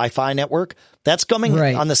Xfinity Wi-Fi network that's coming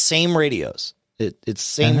on the same radios. It's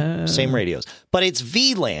same radios, but it's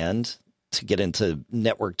VLAN to get into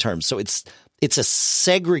network terms. So it's a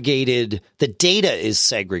segregated. The data is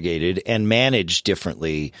segregated and managed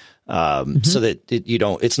differently, so that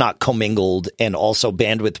it's not commingled, and also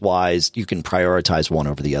bandwidth wise, you can prioritize one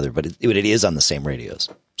over the other. But it is on the same radios.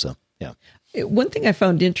 So yeah. One thing I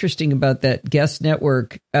found interesting about that guest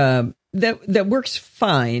network that works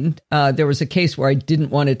fine. There was a case where I didn't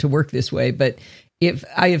want it to work this way, but if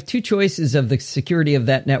I have two choices of the security of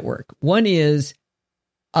that network, one is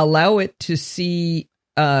allow it to see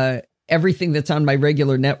everything that's on my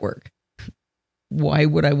regular network. Why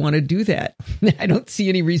would I want to do that? I don't see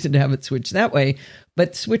any reason to have it switch that way,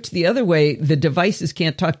 but switch the other way. The devices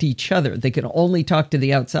can't talk to each other. They can only talk to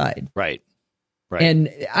the outside. Right.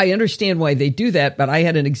 And I understand why they do that, but I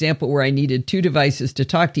had an example where I needed two devices to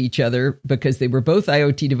talk to each other because they were both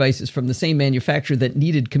IoT devices from the same manufacturer that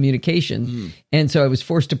needed communication. And so I was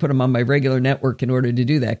forced to put them on my regular network in order to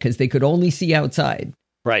do that because they could only see outside.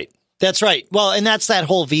 Right. That's right. Well, and that's that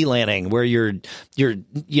whole VLANing where you're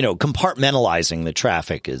compartmentalizing the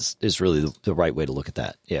traffic is really the right way to look at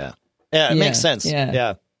that. Yeah. Yeah, it makes sense.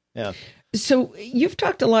 Yeah. So you've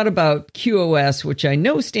talked a lot about QoS, which I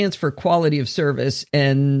know stands for quality of service,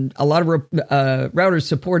 and a lot of routers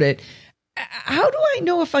support it. How do I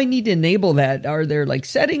know if I need to enable that? Are there like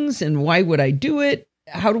settings, and why would I do it?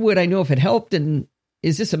 How would I know if it helped? And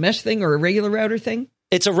is this a mesh thing or a regular router thing?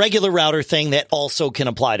 It's a regular router thing that also can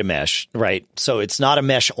apply to mesh, right? So it's not a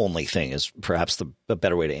mesh only thing is perhaps the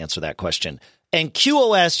better way to answer that question. And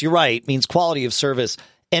QoS, you're right, means quality of service.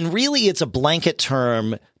 And really, it's a blanket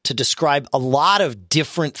term to describe a lot of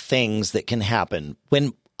different things that can happen.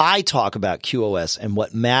 When I talk about QoS, and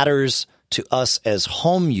what matters to us as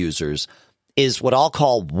home users is what I'll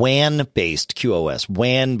call WAN-based QoS,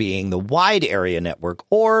 WAN being the wide area network,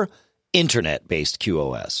 or internet-based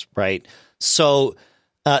QoS, right? So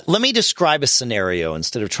let me describe a scenario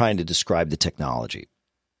instead of trying to describe the technology.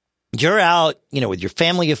 You're out, with your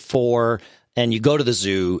family of four, and you go to the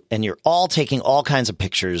zoo, and you're all taking all kinds of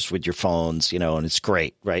pictures with your phones, and it's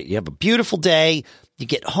great, right? You have a beautiful day. You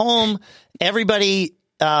get home. Everybody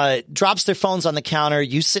drops their phones on the counter.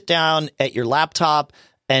 You sit down at your laptop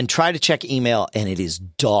and try to check email, and it is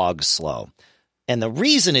dog slow. And the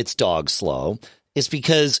reason it's dog slow is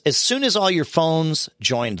because as soon as all your phones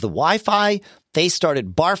joined the Wi-Fi, they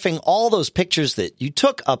started barfing all those pictures that you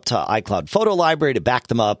took up to iCloud Photo Library to back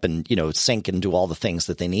them up and, sync and do all the things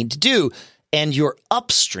that they need to do. And your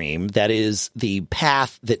upstream, that is the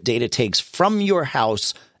path that data takes from your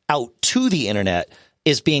house out to the internet,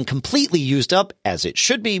 is being completely used up, as it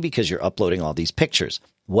should be, because you're uploading all these pictures.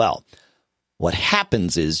 Well, what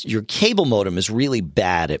happens is your cable modem is really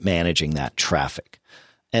bad at managing that traffic.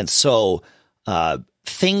 And so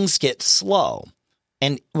things get slow.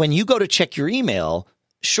 And when you go to check your email,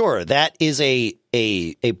 sure, that is a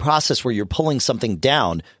process where you're pulling something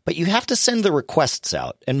down, but you have to send the requests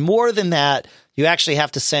out. And more than that, you actually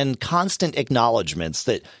have to send constant acknowledgments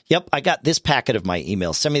that, yep, I got this packet of my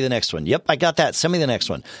email. Send me the next one. Yep, I got that. Send me the next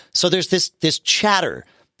one. So there's this chatter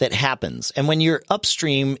that happens. And when your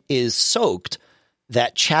upstream is soaked,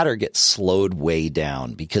 that chatter gets slowed way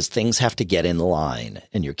down because things have to get in line.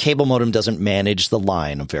 And your cable modem doesn't manage the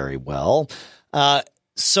line very well.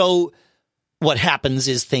 So what happens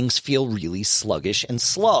is things feel really sluggish and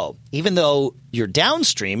slow, even though your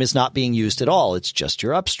downstream is not being used at all. It's just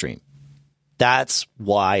your upstream. That's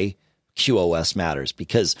why QoS matters,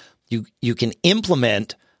 because you can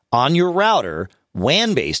implement on your router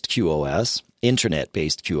WAN-based QoS,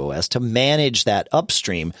 internet-based QoS, to manage that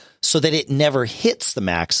upstream so that it never hits the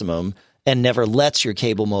maximum and never lets your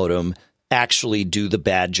cable modem actually do the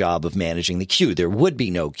bad job of managing the queue. There would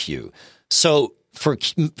be no queue. So for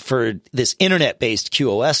this internet-based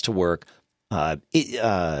QoS to work,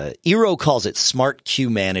 Eero calls it smart queue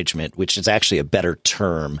management, which is actually a better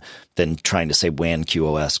term than trying to say WAN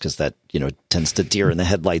QoS, because that tends to deer in the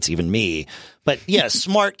headlights, even me. But yeah,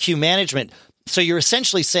 smart queue management. So you're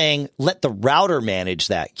essentially saying let the router manage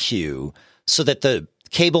that queue so that the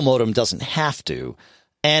cable modem doesn't have to.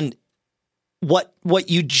 And what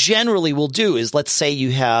you generally will do is, let's say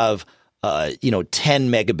you have 10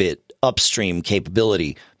 megabit upstream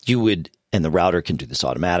capability, you would and the router can do this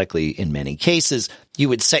automatically in many cases, you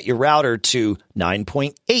would set your router to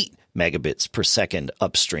 9.8 megabits per second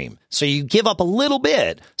upstream. So you give up a little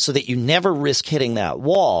bit so that you never risk hitting that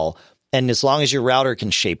wall. And as long as your router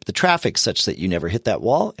can shape the traffic such that you never hit that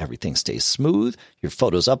wall, everything stays smooth. Your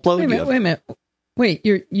photos upload. Wait a minute. Wait,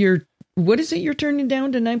 you're what is it you're turning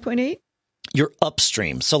down to 9.8? Your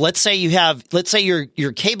upstream. So let's say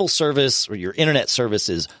your cable service or your internet service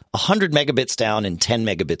is 100 megabits down and 10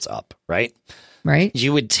 megabits up, right? Right.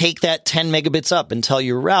 You would take that 10 megabits up and tell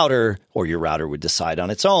your router, or your router would decide on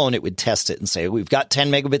its own. It would test it and say, we've got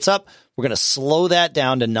 10 megabits up. We're going to slow that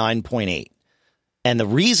down to 9.8. And the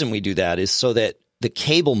reason we do that is so that the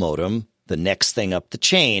cable modem, the next thing up the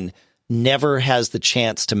chain, never has the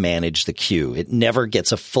chance to manage the queue. It never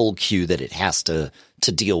gets a full queue that it has to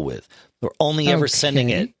deal with. We're only ever sending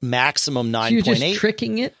it maximum 9.8. You're just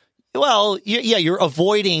tricking it? Well, you're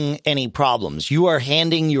avoiding any problems. You are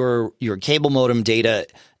handing your cable modem data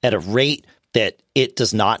at a rate that it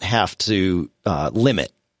does not have to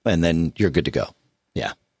limit, and then you're good to go.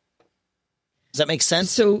 Yeah. Does that make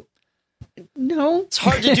sense? So, no. It's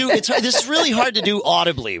hard to do. This is really hard to do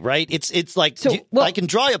audibly, right? It's like I can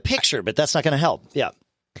draw a picture, but that's not going to help. Yeah.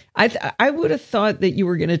 I would have thought that you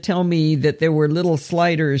were going to tell me that there were little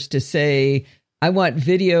sliders to say, I want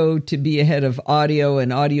video to be ahead of audio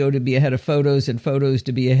and audio to be ahead of photos and photos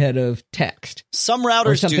to be ahead of text. Some routers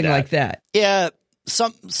or something do that. Like that. Yeah.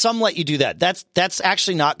 Some let you do that. That's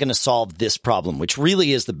actually not going to solve this problem, which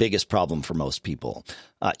really is the biggest problem for most people.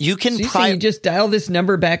 You can so you just dial this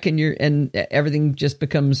number back and everything just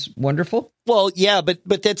becomes wonderful. Well, yeah, but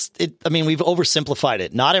that's it. I mean, we've oversimplified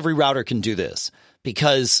it. Not every router can do this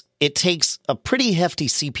because it takes a pretty hefty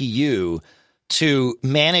CPU to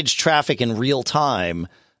manage traffic in real time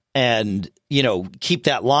and, keep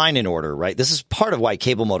that line in order, right? This is part of why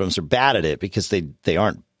cable modems are bad at it, because they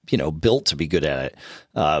aren't, built to be good at it.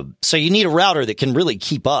 So you need a router that can really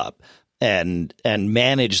keep up and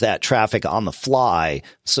manage that traffic on the fly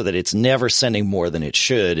so that it's never sending more than it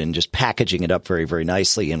should and just packaging it up very, very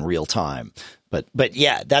nicely in real time. But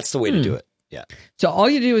yeah, that's the way to do it. Yeah. So all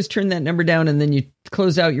you do is turn that number down and then you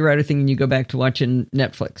close out your router thing and you go back to watching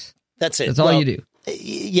Netflix. That's it. That's all you do.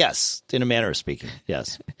 Yes. In a manner of speaking.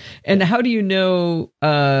 Yes. And how do you know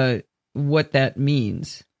what that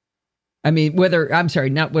means? I mean,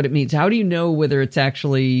 not what it means. How do you know whether it's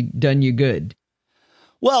actually done you good?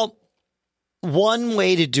 Well, one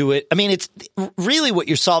way to do it, I mean, it's really what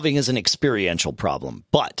you're solving is an experiential problem,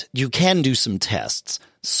 but you can do some tests.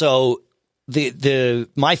 So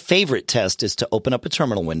my favorite test is to open up a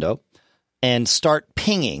terminal window and start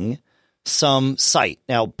pinging some site.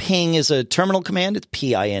 Now, ping is a terminal command. It's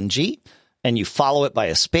PING, and you follow it by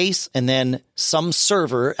a space and then some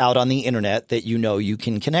server out on the internet that you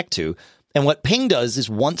can connect to. And what ping does is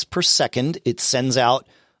once per second, it sends out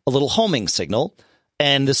a little homing signal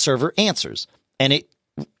and the server answers. And it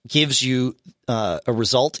gives you a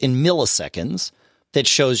result in milliseconds that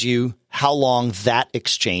shows you how long that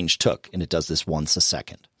exchange took. And it does this once a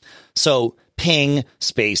second. So ping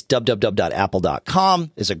space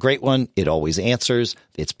www.apple.com is a great one. It always answers.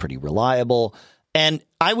 It's pretty reliable. And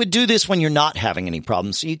I would do this when you're not having any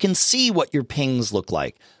problems so you can see what your pings look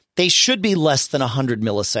like. They should be less than 100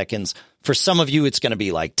 milliseconds. For some of you, it's going to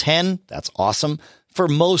be like 10. That's awesome. For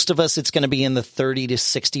most of us, it's going to be in the 30 to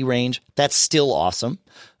 60 range. That's still awesome.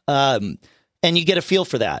 And you get a feel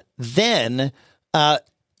for that. Then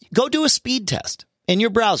go do a speed test in your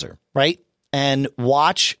browser, right? And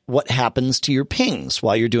watch what happens to your pings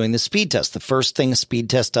while you're doing the speed test. The first thing a speed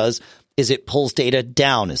test does is it pulls data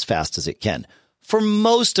down as fast as it can. For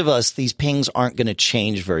most of us, these pings aren't going to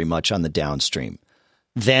change very much on the downstream.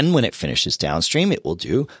 Then when it finishes downstream, it will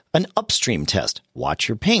do an upstream test. Watch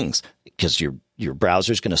your pings because your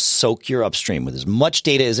browser is going to soak your upstream with as much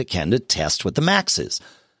data as it can to test what the max is.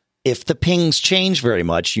 If the pings change very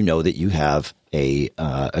much, you know that you have a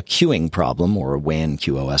queuing problem or a WAN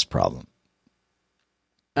QoS problem.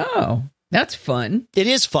 Oh, that's fun. It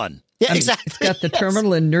is fun. Yeah, exactly. It's got the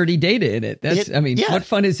terminal and nerdy data in it. What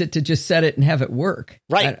fun is it to just set it and have it work?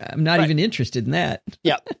 Right. I'm not even interested in that.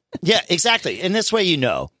 Yeah. Yeah, exactly. And this way,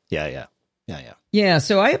 Yeah. Yeah.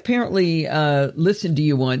 So I apparently listened to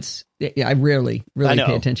you once. I rarely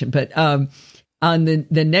pay attention, but on the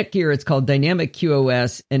Netgear, it's called Dynamic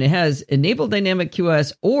QoS, and it has enable Dynamic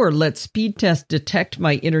QoS or let speed test detect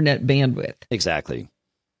my internet bandwidth. Exactly.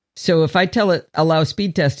 So if I tell it, allow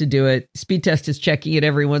speed test to do it, speed test is checking it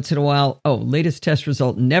every once in a while. Oh, latest test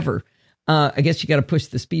result, never. I guess you got to push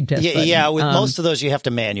the speed test button. Yeah, with most of those, you have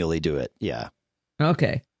to manually do it. Yeah.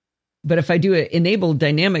 Okay. But if I do enable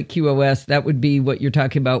dynamic QoS, that would be what you're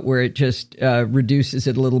talking about, where it just reduces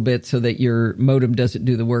it a little bit so that your modem doesn't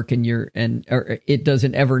do the work and or it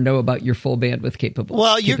doesn't ever know about your full bandwidth capability.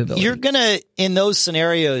 Well, you're gonna, in those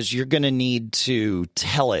scenarios, you're gonna need to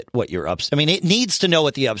tell it what your I mean, it needs to know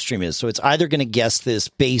what the upstream is. So it's either gonna guess this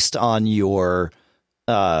based on your,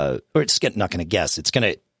 or it's not gonna guess. It's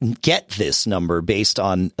gonna get this number based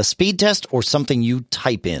on a speed test or something you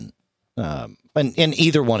type in. And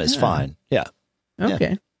either one is fine. Yeah.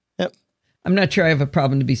 Okay. Yeah. Yep. I'm not sure I have a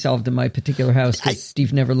problem to be solved in my particular house because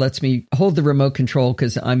Steve never lets me hold the remote control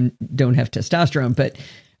because I don't have testosterone, but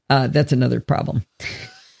that's another problem.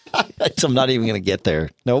 I'm not even going to get there.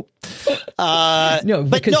 Nope. No,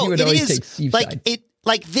 because you would always take Steve's side.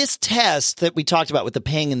 Like this test that we talked about with the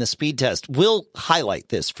ping and the speed test will highlight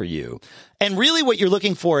this for you. And really what you're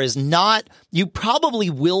looking for is not, you probably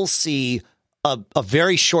will see a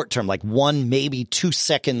very short term, like 1, maybe 2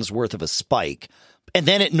 seconds worth of a spike, and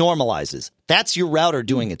then it normalizes. That's your router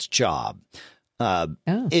doing its job.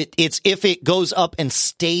 It's if it goes up and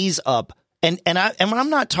stays up. And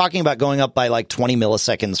I'm not talking about going up by like 20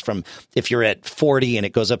 milliseconds from if you're at 40 and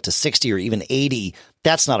it goes up to 60 or even 80.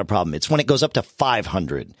 That's not a problem. It's when it goes up to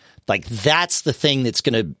 500. Like that's the thing that's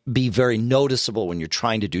going to be very noticeable when you're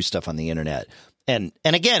trying to do stuff on the internet. And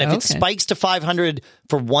again, if it spikes to 500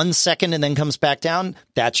 for 1 second and then comes back down,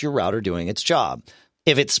 that's your router doing its job.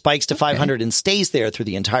 If it spikes to 500 and stays there through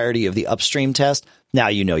the entirety of the upstream test, now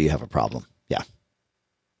you know you have a problem. Yeah.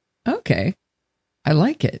 Okay. I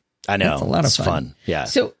like it. I know. That's a lot of fun. Yeah.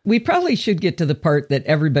 So we probably should get to the part that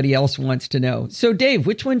everybody else wants to know. So Dave,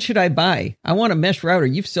 which one should I buy? I want a mesh router.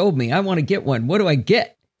 You've sold me. I want to get one. What do I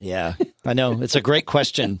get? Yeah, I know. It's a great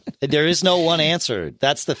question. There is no one answer.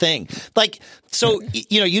 That's the thing. Like, so,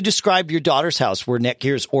 you described your daughter's house where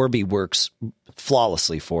Netgear's Orbi works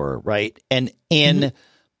flawlessly for her, right? And in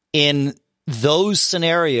those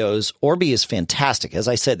scenarios, Orbi is fantastic. As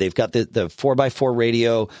I said, they've got the 4x4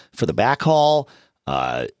 radio for the backhaul.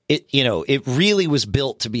 It really was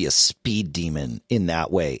built to be a speed demon in that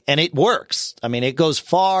way. And it works. I mean, it goes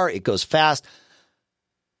far, it goes fast.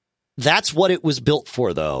 That's what it was built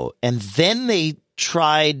for, though. And then they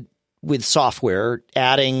tried with software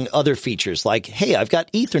adding other features like, hey, I've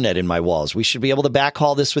got Ethernet in my walls. We should be able to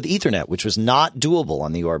backhaul this with Ethernet, which was not doable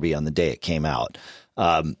on the Orbi on the day it came out.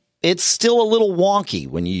 It's still a little wonky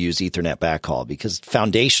when you use Ethernet backhaul because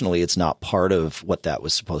foundationally it's not part of what that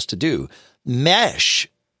was supposed to do.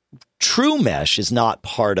 True mesh is not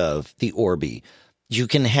part of the Orbi. You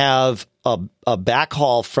can have a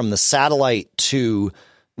backhaul from the satellite to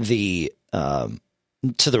the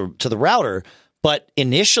router, but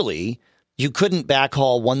initially you couldn't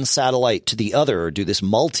backhaul one satellite to the other or do this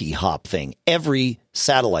multi-hop thing. Every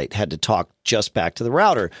satellite had to talk just back to the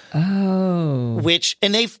router. Oh,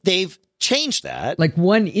 and they've changed that. Like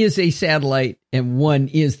one is a satellite and one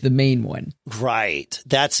is the main one. Right,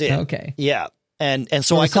 that's it. Okay, yeah, and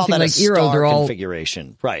so I call that like a star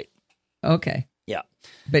configuration. Right. Okay. Yeah,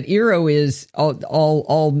 but Eero is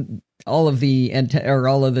all of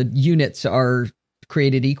the units are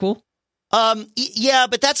created equal? Yeah,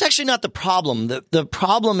 but that's actually not the problem. The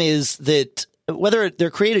problem is that whether they're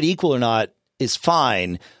created equal or not is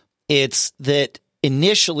fine. It's that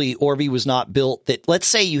initially Orbi was not built that, let's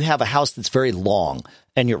say you have a house that's very long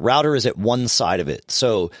and your router is at one side of it.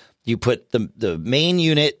 So you put the main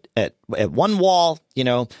unit at one wall,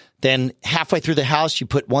 then halfway through the house, you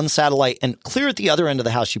put one satellite, and clear at the other end of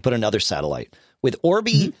the house, you put another satellite. With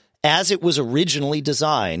Orbi, as it was originally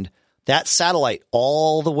designed, that satellite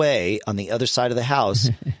all the way on the other side of the house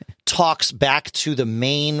talks back to the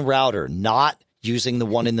main router, not using the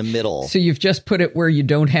one in the middle. So you've just put it where you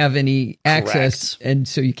don't have any access. Correct. And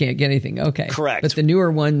so you can't get anything. Okay. Correct. But the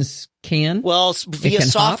newer ones can? Well, via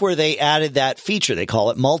software, they added that feature. They call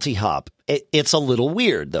it multi-hop. It's a little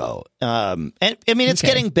weird, though. And I mean, it's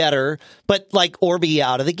getting better, but like Orbi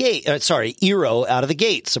out of the gate, Eero out of the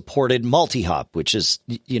gate supported multi-hop, which is,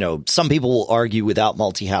 some people will argue without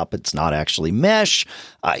multi-hop, it's not actually mesh.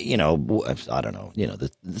 I don't know,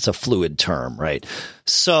 it's a fluid term, right?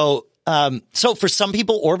 So for some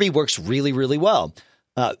people, Orbi works really, really well.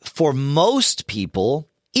 For most people,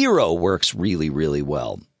 Eero works really, really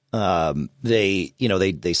well.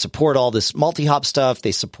 They support all this multi-hop stuff.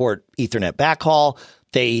 They support Ethernet backhaul.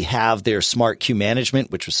 They have their smart queue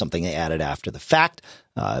management, which was something they added after the fact,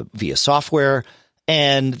 via software.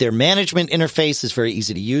 And their management interface is very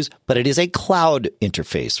easy to use, but it is a cloud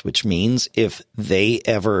interface, which means if they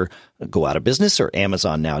ever go out of business or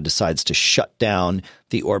Amazon now decides to shut down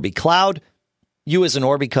the Orbi cloud, you as an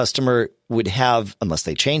Orbi customer would have, unless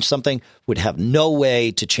they change something, would have no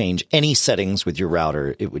way to change any settings with your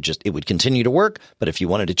router. It would continue to work. But if you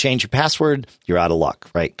wanted to change your password, you're out of luck,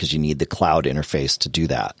 right? Because you need the cloud interface to do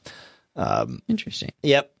that. Interesting.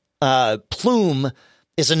 Yep. Plume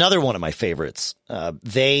is another one of my favorites.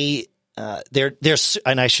 They're,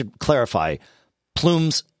 and I should clarify,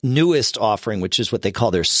 Plume's newest offering, which is what they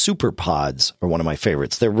call their super pods, are one of my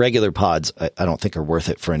favorites. Their regular pods, I don't think are worth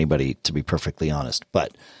it for anybody, to be perfectly honest.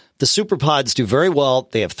 But the super pods do very well.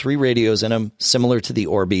 They have 3 radios in them, similar to the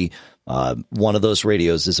Orbi. One of those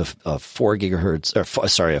radios is a 4 gigahertz, a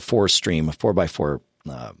 4-stream, a 4x4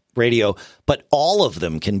 radio. But all of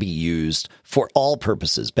them can be used for all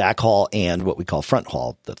purposes, backhaul and what we call front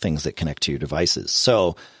haul, the things that connect to your devices.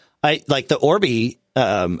 So I like the Orbi.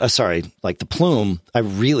 Like the Plume, I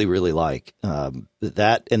really, really like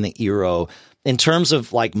that, and the Eero. In terms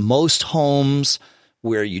of like most homes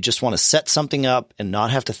where you just want to set something up and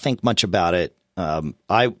not have to think much about it,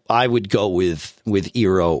 I would go with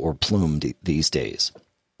Eero or Plume these days.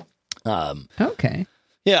 Okay.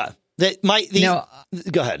 Yeah.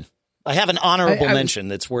 Go ahead. I have an honorable mention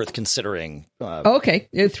that's worth considering. Okay.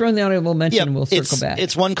 Throw in the honorable mention and we'll circle back.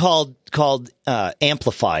 It's one called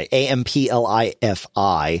Amplify,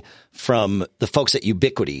 Amplifi, from the folks at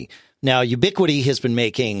Ubiquiti. Now, Ubiquiti has been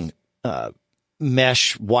making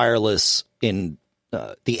mesh wireless in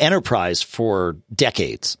the enterprise for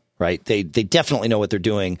decades, right? They definitely know what they're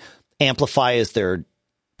doing. Amplify is their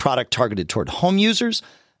product targeted toward home users.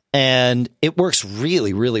 And it works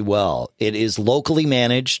really, really well. It is locally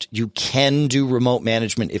managed. You can do remote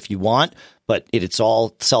management if you want, but it's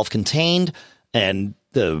all self-contained, and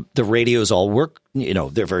the radios all work. You know,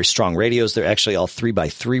 they're very strong radios. They're actually all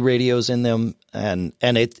 3x3 radios in them, and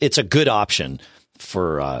it's a good option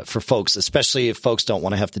for folks, especially if folks don't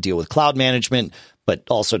want to have to deal with cloud management, but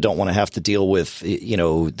also don't want to have to deal with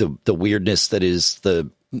the weirdness that is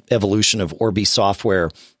the evolution of Orbi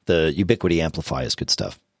software. The Ubiquiti Amplify is good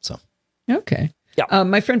stuff. Okay. Yeah.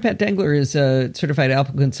 My friend Pat Dengler is a certified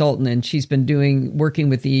Apple consultant, and she's been working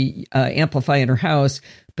with the Amplify in her house,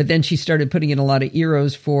 but then she started putting in a lot of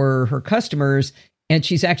Eeros for her customers, and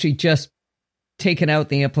she's actually just taken out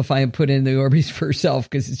the Amplify and put in the Orbis for herself,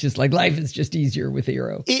 because it's just like life is just easier with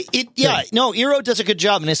Eero. Eero does a good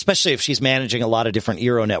job, and especially if she's managing a lot of different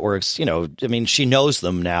Eero networks, she knows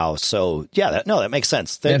them now. So that makes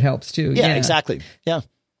sense. That helps too. Yeah, exactly. Yeah.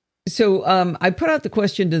 So I put out the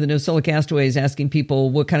question to the NoSilla Castaways, asking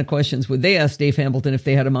people what kind of questions would they ask Dave Hamilton if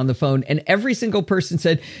they had him on the phone. And every single person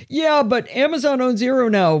said, yeah, but Amazon owns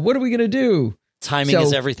Eero now. What are we going to do? Timing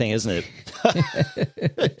is everything, isn't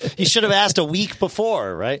it? You should have asked a week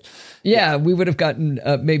before, right? Yeah, we would have gotten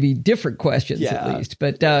maybe different questions at least.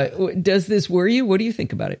 But does this worry you? What do you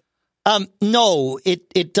think about it? No,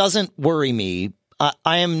 it doesn't worry me.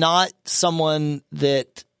 I am not someone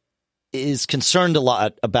that is concerned a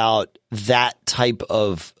lot about that type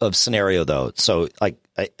of scenario, though. So like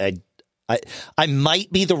I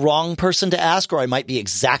might be the wrong person to ask, or I might be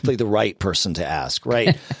exactly the right person to ask,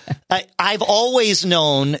 right? I've always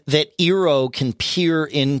known that Eero can peer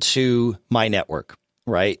into my network,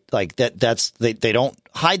 right? Like they don't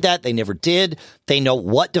hide that. They never did. They know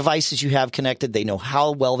what devices you have connected. They know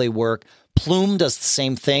how well they work. Plume does the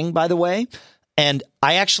same thing, by the way. And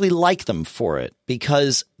I actually like them for it,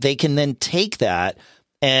 because they can then take that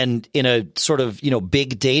and in a sort of,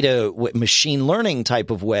 big data machine learning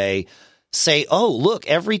type of way, say, oh, look,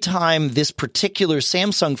 every time this particular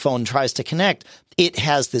Samsung phone tries to connect, it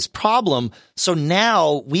has this problem. So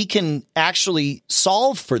now we can actually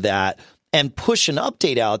solve for that and push an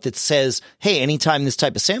update out that says, hey, anytime this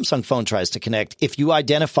type of Samsung phone tries to connect, if you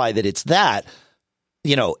identify that it's that,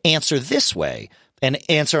 answer this way. And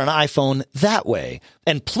answer an iPhone that way.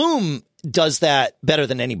 And Plume does that better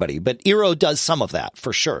than anybody, but Eero does some of that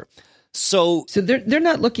for sure. So they're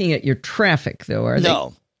not looking at your traffic, though, are they?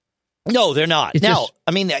 No, they're not.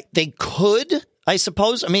 They could, I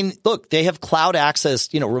suppose. Look, they have cloud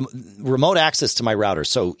access, remote access to my router.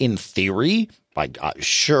 So in theory,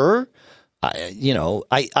 sure,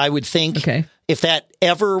 I would think if that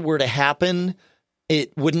ever were to happen,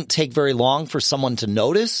 it wouldn't take very long for someone to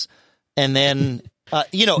notice. And then,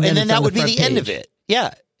 and then that would be the end of it.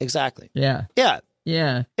 Yeah, exactly. Yeah.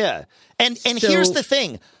 And here's the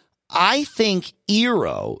thing. I think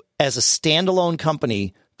Eero, as a standalone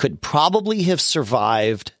company, could probably have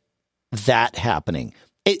survived that happening.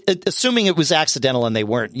 Assuming it was accidental and they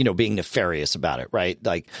weren't, being nefarious about it, right?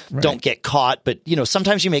 Like, don't get caught, but,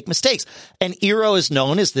 sometimes you make mistakes. And Eero is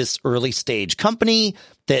known as this early stage company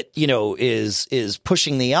that, is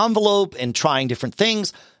pushing the envelope and trying different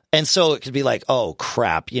things. And so it could be like, oh,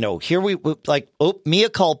 crap. Here we like, mea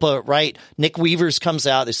culpa, right? Nick Weavers comes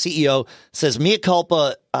out, the CEO says, mea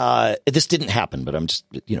culpa. This didn't happen, but I'm just,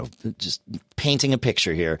 just painting a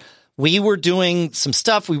picture here. We were doing some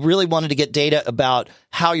stuff. We really wanted to get data about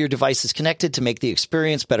how your device is connected to make the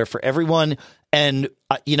experience better for everyone. And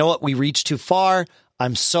you know what? We reached too far.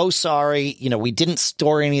 I'm so sorry. We didn't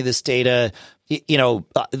store any of this data.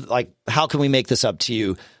 Like, how can we make this up to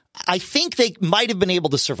you? I think they might have been able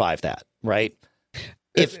to survive that, right?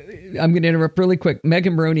 I'm going to interrupt really quick.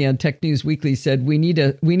 Megan Maroney on Tech News Weekly said we need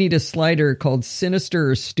a slider called sinister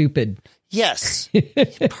or stupid. Yes.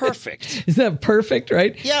 Perfect. Isn't that perfect,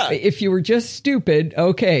 right? Yeah. If you were just stupid,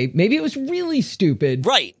 okay, maybe it was really stupid.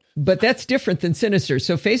 Right. But that's different than sinister.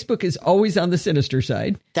 So Facebook is always on the sinister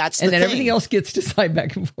side. That's the and then thing. Everything else gets to slide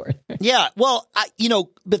back and forth. Yeah. Well,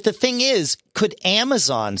 but the thing is, could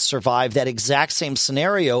Amazon survive that exact same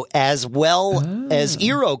scenario as well as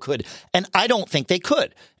Eero could? And I don't think they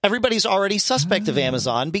could. Everybody's already suspect of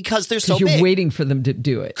Amazon because they're so big. You're waiting for them to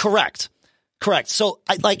do it. Correct. So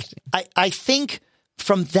I think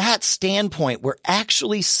from that standpoint, we're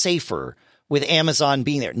actually safer with Amazon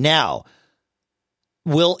being there. Now,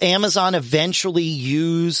 will Amazon eventually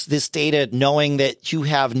use this data knowing that you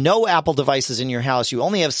have no Apple devices in your house? You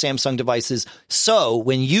only have Samsung devices. So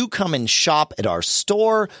when you come and shop at our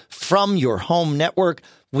store from your home network,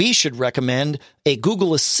 we should recommend a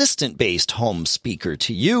Google Assistant based home speaker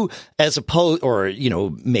to you as opposed, or,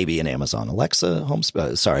 maybe an Amazon Alexa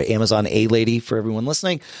Amazon A-Lady for everyone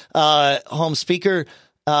listening, home speaker.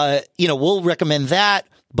 We'll recommend that.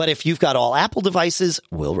 But if you've got all Apple devices,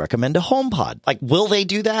 we'll recommend a HomePod. Like, will they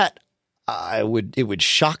do that? It would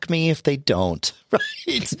shock me if they don't,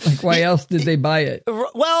 right? Like, why else did they buy it?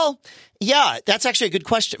 Well, yeah, that's actually a good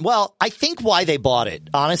question. Well, I think why they bought it,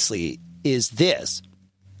 honestly, is this.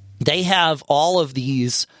 They have all of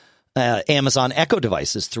these Amazon Echo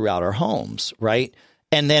devices throughout our homes, right?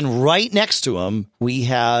 And then right next to them, we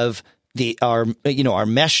have our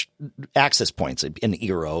mesh access points, an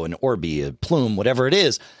Eero, an Orbi, a Plume, whatever it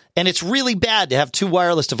is. And it's really bad to have two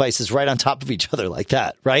wireless devices right on top of each other like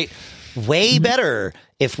that, right? Way better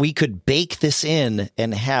if we could bake this in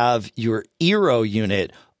and have your Eero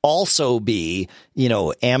unit also be,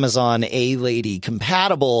 Amazon A-Lady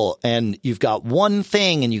compatible, and you've got one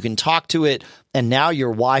thing and you can talk to it, and now your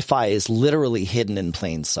Wi-Fi is literally hidden in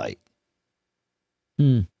plain sight.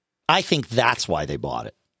 I think that's why they bought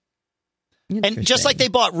it. And just like they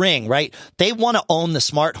bought Ring, right? They want to own the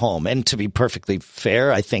smart home. And to be perfectly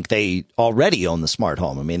fair, I think they already own the smart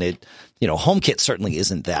home. I mean, HomeKit certainly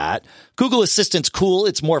isn't that. Google Assistant's cool.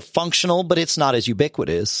 It's more functional, but it's not as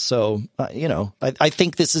ubiquitous. So, I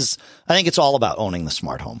think it's all about owning the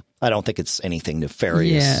smart home. I don't think it's anything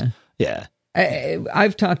nefarious. Yeah.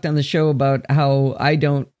 I've talked on the show about how I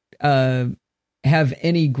don't have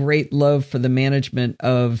any great love for the management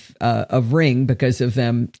of Ring because of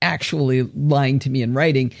them actually lying to me in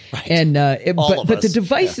writing. Right. And but the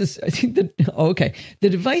devices, yeah. The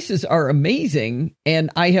devices are amazing, and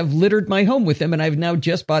I have littered my home with them, and I've now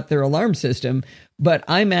just bought their alarm system. But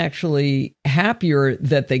I'm actually happier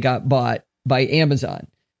that they got bought by Amazon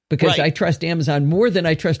because I trust Amazon more than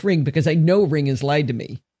I trust Ring because I know Ring has lied to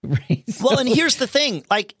me. Right? Well, and here's the thing,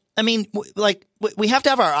 we have to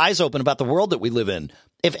have our eyes open about the world that we live in.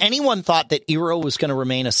 If anyone thought that Eero was going to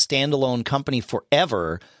remain a standalone company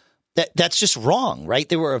forever, that's just wrong, right?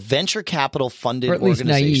 They were a venture capital funded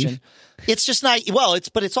organization. Naive. It's just naive. Well,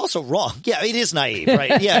 it's also wrong. Yeah, it is naive,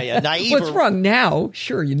 right? Yeah, naive. What's wrong now?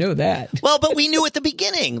 Sure, you know that. Well, but we knew at the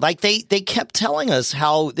beginning. Like they kept telling us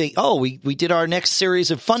how we did our next series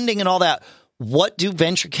of funding and all that. What do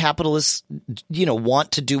venture capitalists,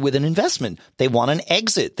 want to do with an investment? They want an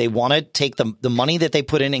exit. They want to take the money that they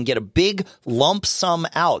put in and get a big lump sum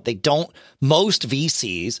out. Most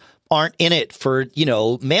VCs aren't in it for,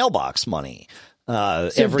 mailbox money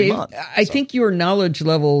every month. I think your knowledge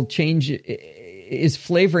level change is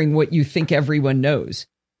flavoring what you think everyone knows.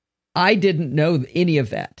 I didn't know any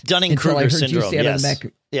of that. Dunning-Kruger syndrome, yes.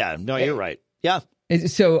 Yeah, no, you're right. Yeah.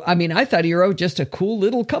 So, I thought Eero just a cool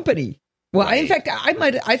little company. Well, right. In fact,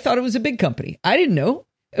 I thought it was a big company. I didn't know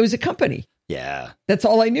it was a company. Yeah. That's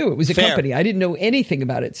all I knew. It was a company. I didn't know anything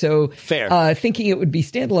about it. So thinking it would be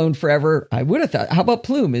standalone forever, I would have thought, how about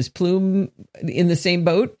Plume? Is Plume in the same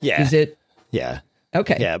boat? Yeah. Is it? Yeah.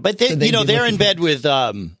 Okay. Yeah. But they're in bed with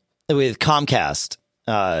Comcast.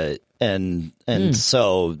 And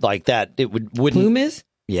so like that, wouldn't. Plume is?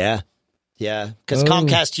 Yeah. Yeah. Because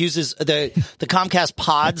Comcast uses the Comcast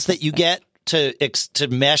pods that you get to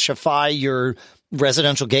meshify your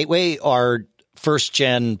residential gateway are first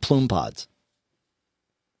gen Plume pods.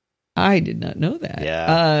 I did not know that.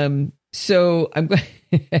 Yeah. So I'm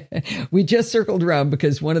we just circled around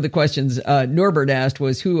because one of the questions Norbert asked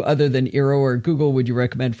was who other than Eero or Google would you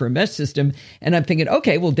recommend for a mesh system? And I'm thinking,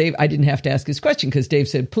 okay, well, Dave, I didn't have to ask his question because Dave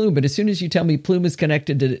said Plume. But as soon as you tell me Plume is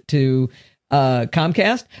connected to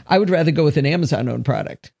Comcast, I would rather go with an Amazon-owned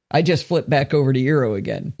product. I just flip back over to Eero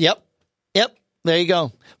again. Yep. There you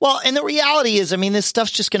go. Well, and the reality is, I mean, this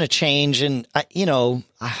stuff's just going to change. And, I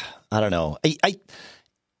don't know. I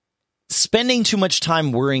spending too much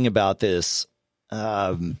time worrying about this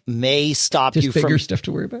may stop just you bigger from stuff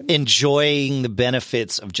to worry about. Enjoying the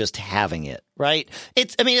benefits of just having it, right?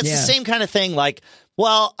 It's the same kind of thing. Like,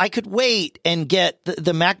 well, I could wait and get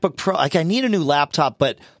the MacBook Pro. Like, I need a new laptop,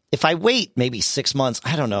 but if I wait maybe 6 months,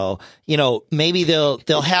 I don't know, maybe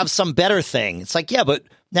they'll have some better thing. It's like, yeah, but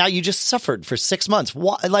now you just suffered for 6 months.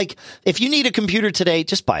 Like, if you need a computer today,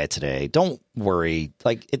 just buy it today. Don't worry.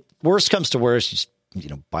 Like, worst comes to worst, you just,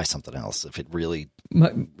 buy something else if it really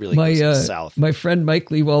goes south. My friend Mike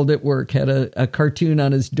Lewald at work had a cartoon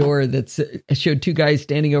on his door that showed two guys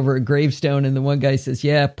standing over a gravestone, and the one guy says,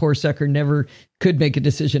 yeah, poor sucker never could make a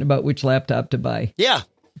decision about which laptop to buy. Yeah,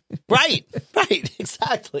 right,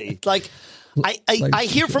 exactly. Like, I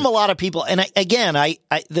hear from a lot of people, and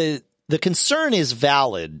the concern is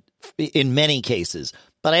valid in many cases.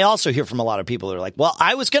 But I also hear from a lot of people that are like, well,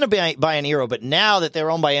 I was going to buy an Eero, but now that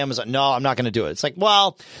they're owned by Amazon, no, I'm not going to do it. It's like,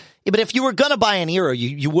 well, but if you were going to buy an Eero,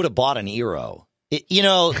 you would have bought an Eero.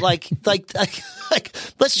 Like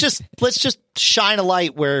let's just shine a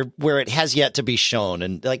light where it has yet to be shown.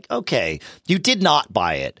 And like, okay, you did not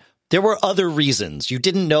buy it. There were other reasons. You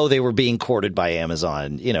didn't know they were being courted by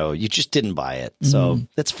Amazon. You just didn't buy it. So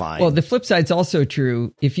that's fine. Well, the flip side's also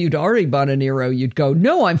true. If you'd already bought an Eero, you'd go,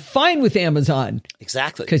 no, I'm fine with Amazon.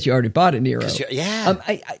 Exactly. Because you already bought an Eero. Yeah.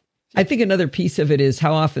 I think another piece of it is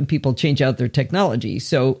how often people change out their technology.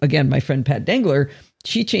 So again, my friend Pat Dengler,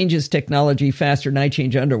 she changes technology faster than I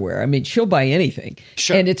change underwear. I mean, she'll buy anything.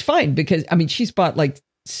 Sure. And it's fine because, she's bought like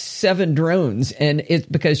 7 drones, and it's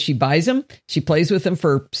because she buys them, she plays with them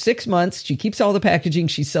for 6 months, she keeps all the packaging,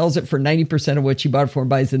 she sells it for 90% of what she bought it for and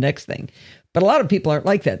buys the next thing. But a lot of people aren't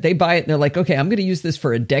like that. They buy it and they're like, okay, I'm going to use this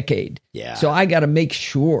for a decade. Yeah. So I got to make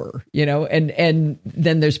sure, and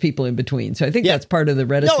then there's people in between. So I think that's part of the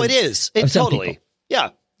reticence. No, it is. It totally. Yeah.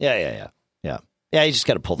 Yeah. You just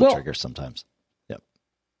got to pull the trigger sometimes.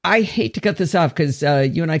 I hate to cut this off because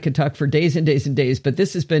you and I could talk for days and days and days, but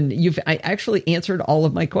this has been, I actually answered all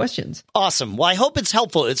of my questions. Awesome. Well, I hope it's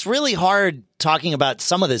helpful. It's really hard talking about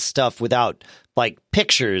some of this stuff without like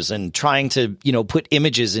pictures and trying to, put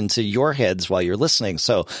images into your heads while you're listening.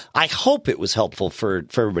 So I hope it was helpful for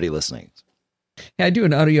everybody listening. I do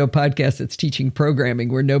an audio podcast that's teaching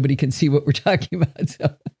programming where nobody can see what we're talking about.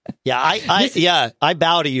 So. Yeah, I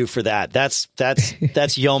bow to you for that. That's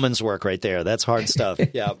yeoman's work right there. That's hard stuff.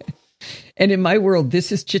 Yeah. And in my world,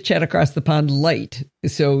 this is Chit Chat Across the Pond light.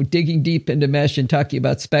 So digging deep into mesh and talking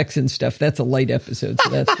about specs and stuff, that's a light episode. So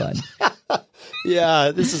that's fun.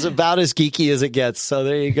 Yeah, this is about as geeky as it gets. So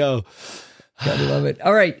there you go. Gotta love it.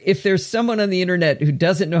 All right. If there's someone on the internet who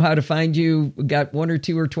doesn't know how to find you, got 1 or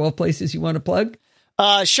 2 or 12 places you want to plug?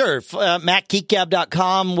 Sure.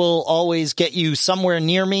 MacGeekGab.com will always get you somewhere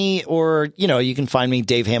near me, or, you can find me,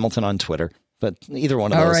 Dave Hamilton, on Twitter. But either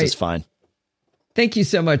one of those is fine. Thank you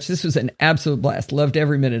so much. This was an absolute blast. Loved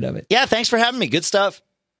every minute of it. Yeah, thanks for having me. Good stuff.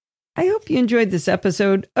 I hope you enjoyed this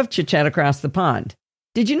episode of Chit Chat Across the Pond.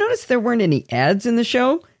 Did you notice there weren't any ads in the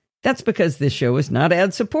show? That's because this show is not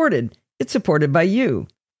ad-supported. It's supported by you.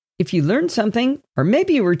 If you learned something, or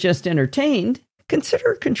maybe you were just entertained,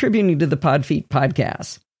 consider contributing to the Podfeet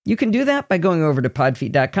podcast. You can do that by going over to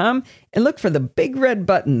podfeet.com and look for the big red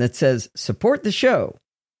button that says Support the Show.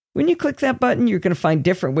 When you click that button, you're going to find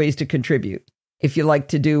different ways to contribute. If you like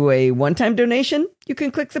to do a one-time donation, you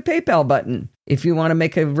can click the PayPal button. If you want to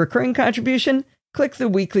make a recurring contribution, click the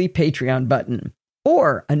weekly Patreon button.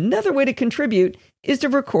 Or another way to contribute is to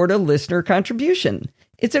record a listener contribution.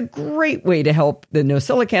 It's a great way to help the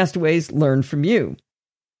NosillaCastaways learn from you.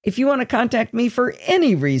 If you want to contact me for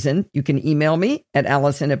any reason, you can email me at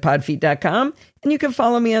allison@podfeet.com, and you can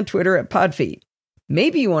follow me on Twitter at Podfeet.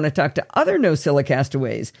 Maybe you want to talk to other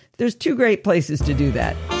NosillaCastaways. There's 2 great places to do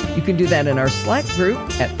that. You can do that in our Slack group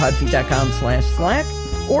at podfeet.com/Slack,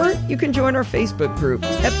 or you can join our Facebook group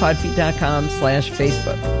at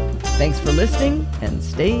podfeet.com/Facebook. Thanks for listening, and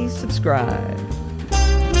stay subscribed.